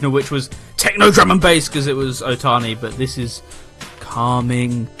the original, which was techno drum and bass, because it was Otani, but this is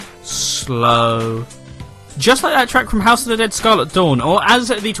calming, slow, just like that track from House of the Dead Scarlet Dawn, or as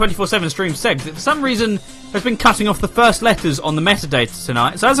the 24/7 stream said, for some reason has been cutting off the first letters on the metadata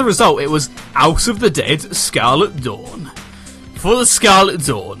tonight, so as a result it was House of the Dead Scarlet Dawn. For the Scarlet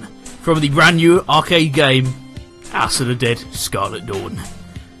Dawn, from the brand new arcade game House of the Dead Scarlet Dawn.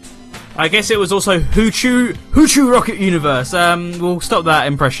 I guess it was also Hoochoo Rocket Universe. We'll stop that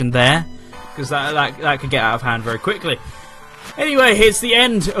impression there, because that could get out of hand very quickly. Anyway, it's the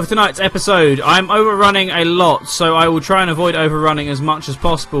end of tonight's episode. I'm overrunning a lot, so I will try and avoid overrunning as much as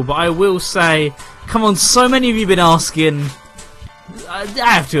possible, but I will say, come on, so many of you have been asking, I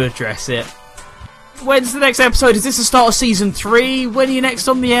have to address it. When's the next episode? Is this the start of Season 3? When are you next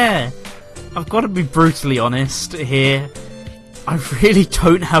on the air? I've got to be brutally honest here. I really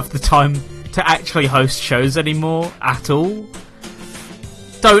don't have the time to actually host shows anymore, at all.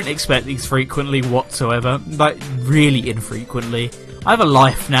 Don't expect these frequently whatsoever, like really infrequently. I have a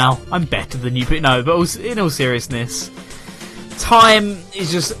life now, I'm better than you, but no, but in all seriousness, time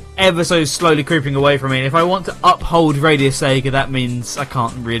is just ever so slowly creeping away from me, and if I want to uphold Radio Sega, that means I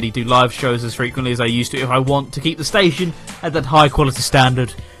can't really do live shows as frequently as I used to if I want to keep the station at that high quality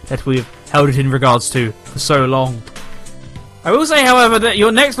standard that we've held it in regards to for so long. I will say, however, that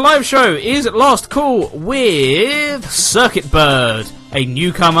your next live show is Last Call with Circuit Bird, a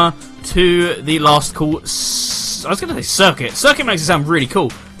newcomer to the Last Call... I was going to say Circuit. Circuit makes it sound really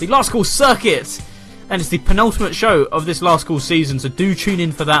cool. The Last Call Circuit! And it's the penultimate show of this Last Call season, so do tune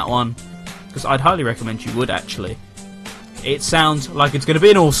in for that one. Because I'd highly recommend you would, actually. It sounds like it's going to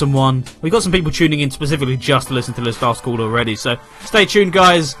be an awesome one. We've got some people tuning in specifically just to listen to this Last Call already, so stay tuned,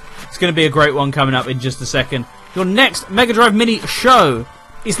 guys. It's going to be a great one coming up in just a second. Your next Mega Drive Mini show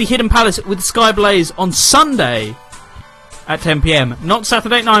is the Hidden Palace with Skyblaze on Sunday at 10 PM. Not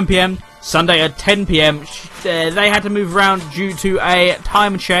Saturday at 9 PM, Sunday at 10 PM. They had to move around due to a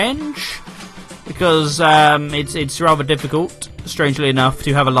time change, because it's rather difficult, strangely enough,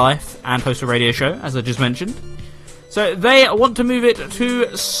 to have a life and host a radio show, as I just mentioned. So they want to move it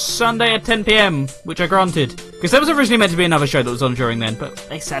to Sunday at 10 PM, which I granted, because there was originally meant to be another show that was on during then, but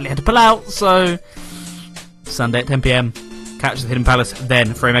they sadly had to pull out, so... Sunday at 10 PM. Catch the Hidden Palace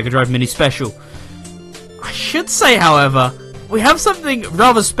then for a Mega Drive Mini special. I should say, however, we have something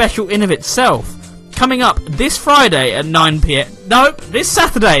rather special in of itself coming up this Friday at 9 PM. Nope, this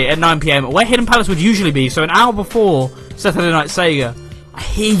Saturday at 9 PM, where Hidden Palace would usually be, so an hour before Saturday Night Sega. I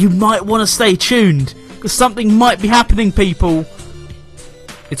hear you might want to stay tuned, because something might be happening, people.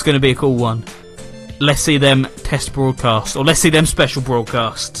 It's going to be a cool one. Let's see them test broadcasts, or let's see them special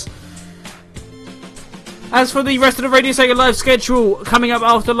broadcasts. As for the rest of the Radio Sega Live schedule, coming up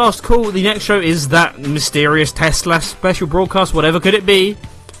after Last Call, the next show is that mysterious test / special broadcast, whatever could it be.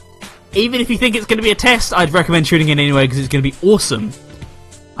 Even if you think it's going to be a test, I'd recommend tuning in anyway, because it's going to be awesome,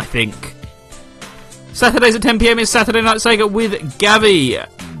 I think. Saturdays at 10 PM is Saturday Night Sega with Gavi.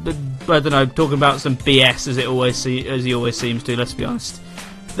 I don't know, talking about some BS as he always seems to, let's be honest.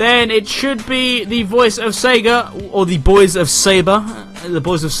 Then it should be the Voice of Sega, or the Boys of Saber, the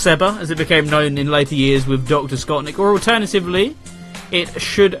Boys of Seba, as it became known in later years with Dr. Skotnik, or alternatively, it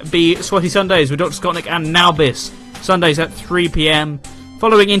should be Sweaty Sundays with Dr. Skotnik and Naubis, Sundays at 3 PM,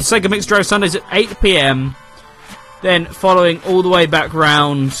 following into Sega Mix Drive Sundays at 8 PM, then following all the way back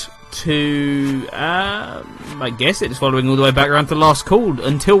round to, I guess it's following all the way back around to Last Call,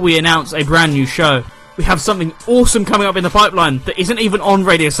 until we announce a brand new show. We have something awesome coming up in the pipeline that isn't even on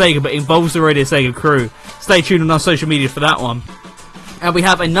Radio Sega, but involves the Radio Sega crew. Stay tuned on our social media for that one. And we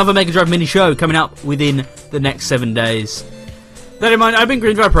have another Mega Drive Mini show coming up within the next 7 days. That in mind, I've been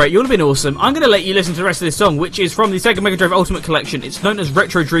Green Viper 8, you all have been awesome. I'm going to let you listen to the rest of this song, which is from the Sega Mega Drive Ultimate Collection. It's known as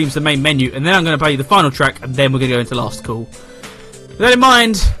Retro Dreams, the main menu, and then I'm going to play you the final track, and then we're going to go into Last Call. With that in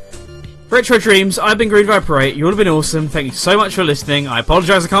mind, Retro Dreams, I've been Green Viper 8, you all have been awesome, thank you so much for listening. I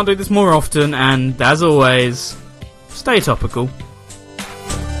apologise I can't do this more often, and as always, stay topical.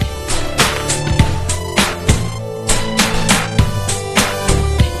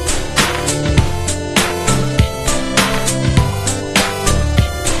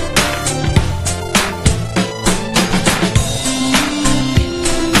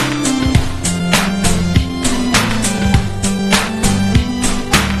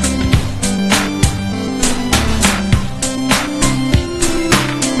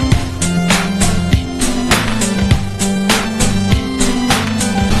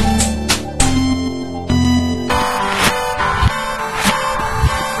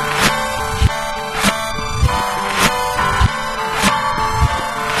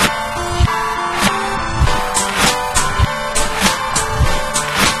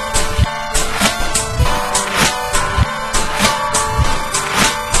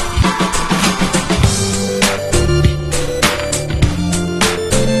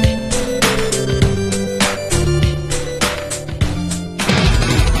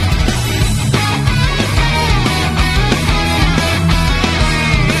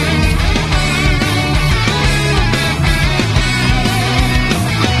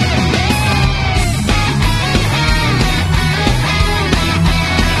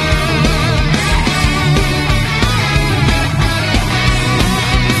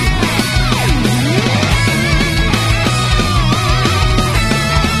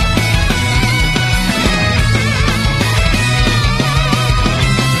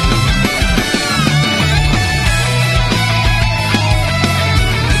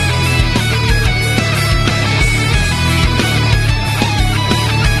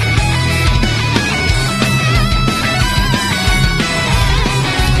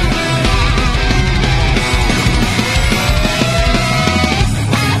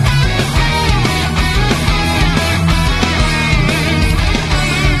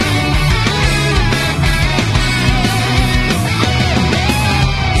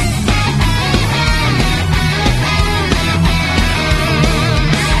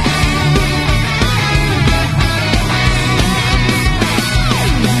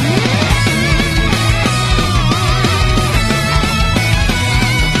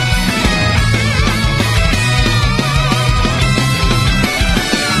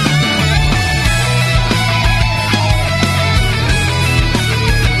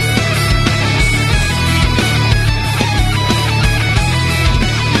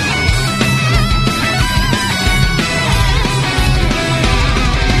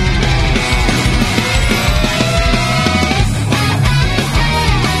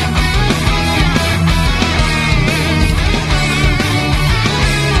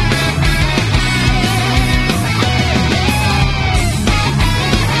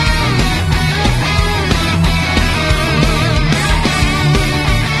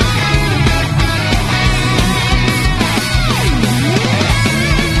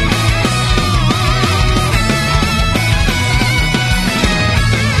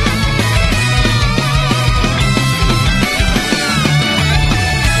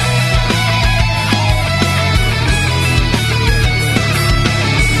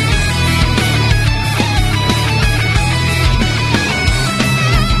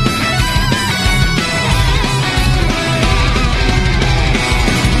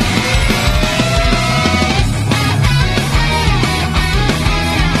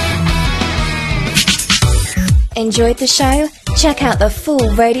 Enjoyed the show? Check out the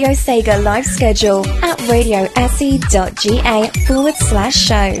full Radio Sega live schedule at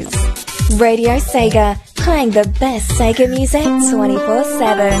radioSE.ga/shows. Radio Sega, playing the best Sega music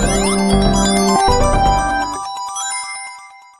 24/7.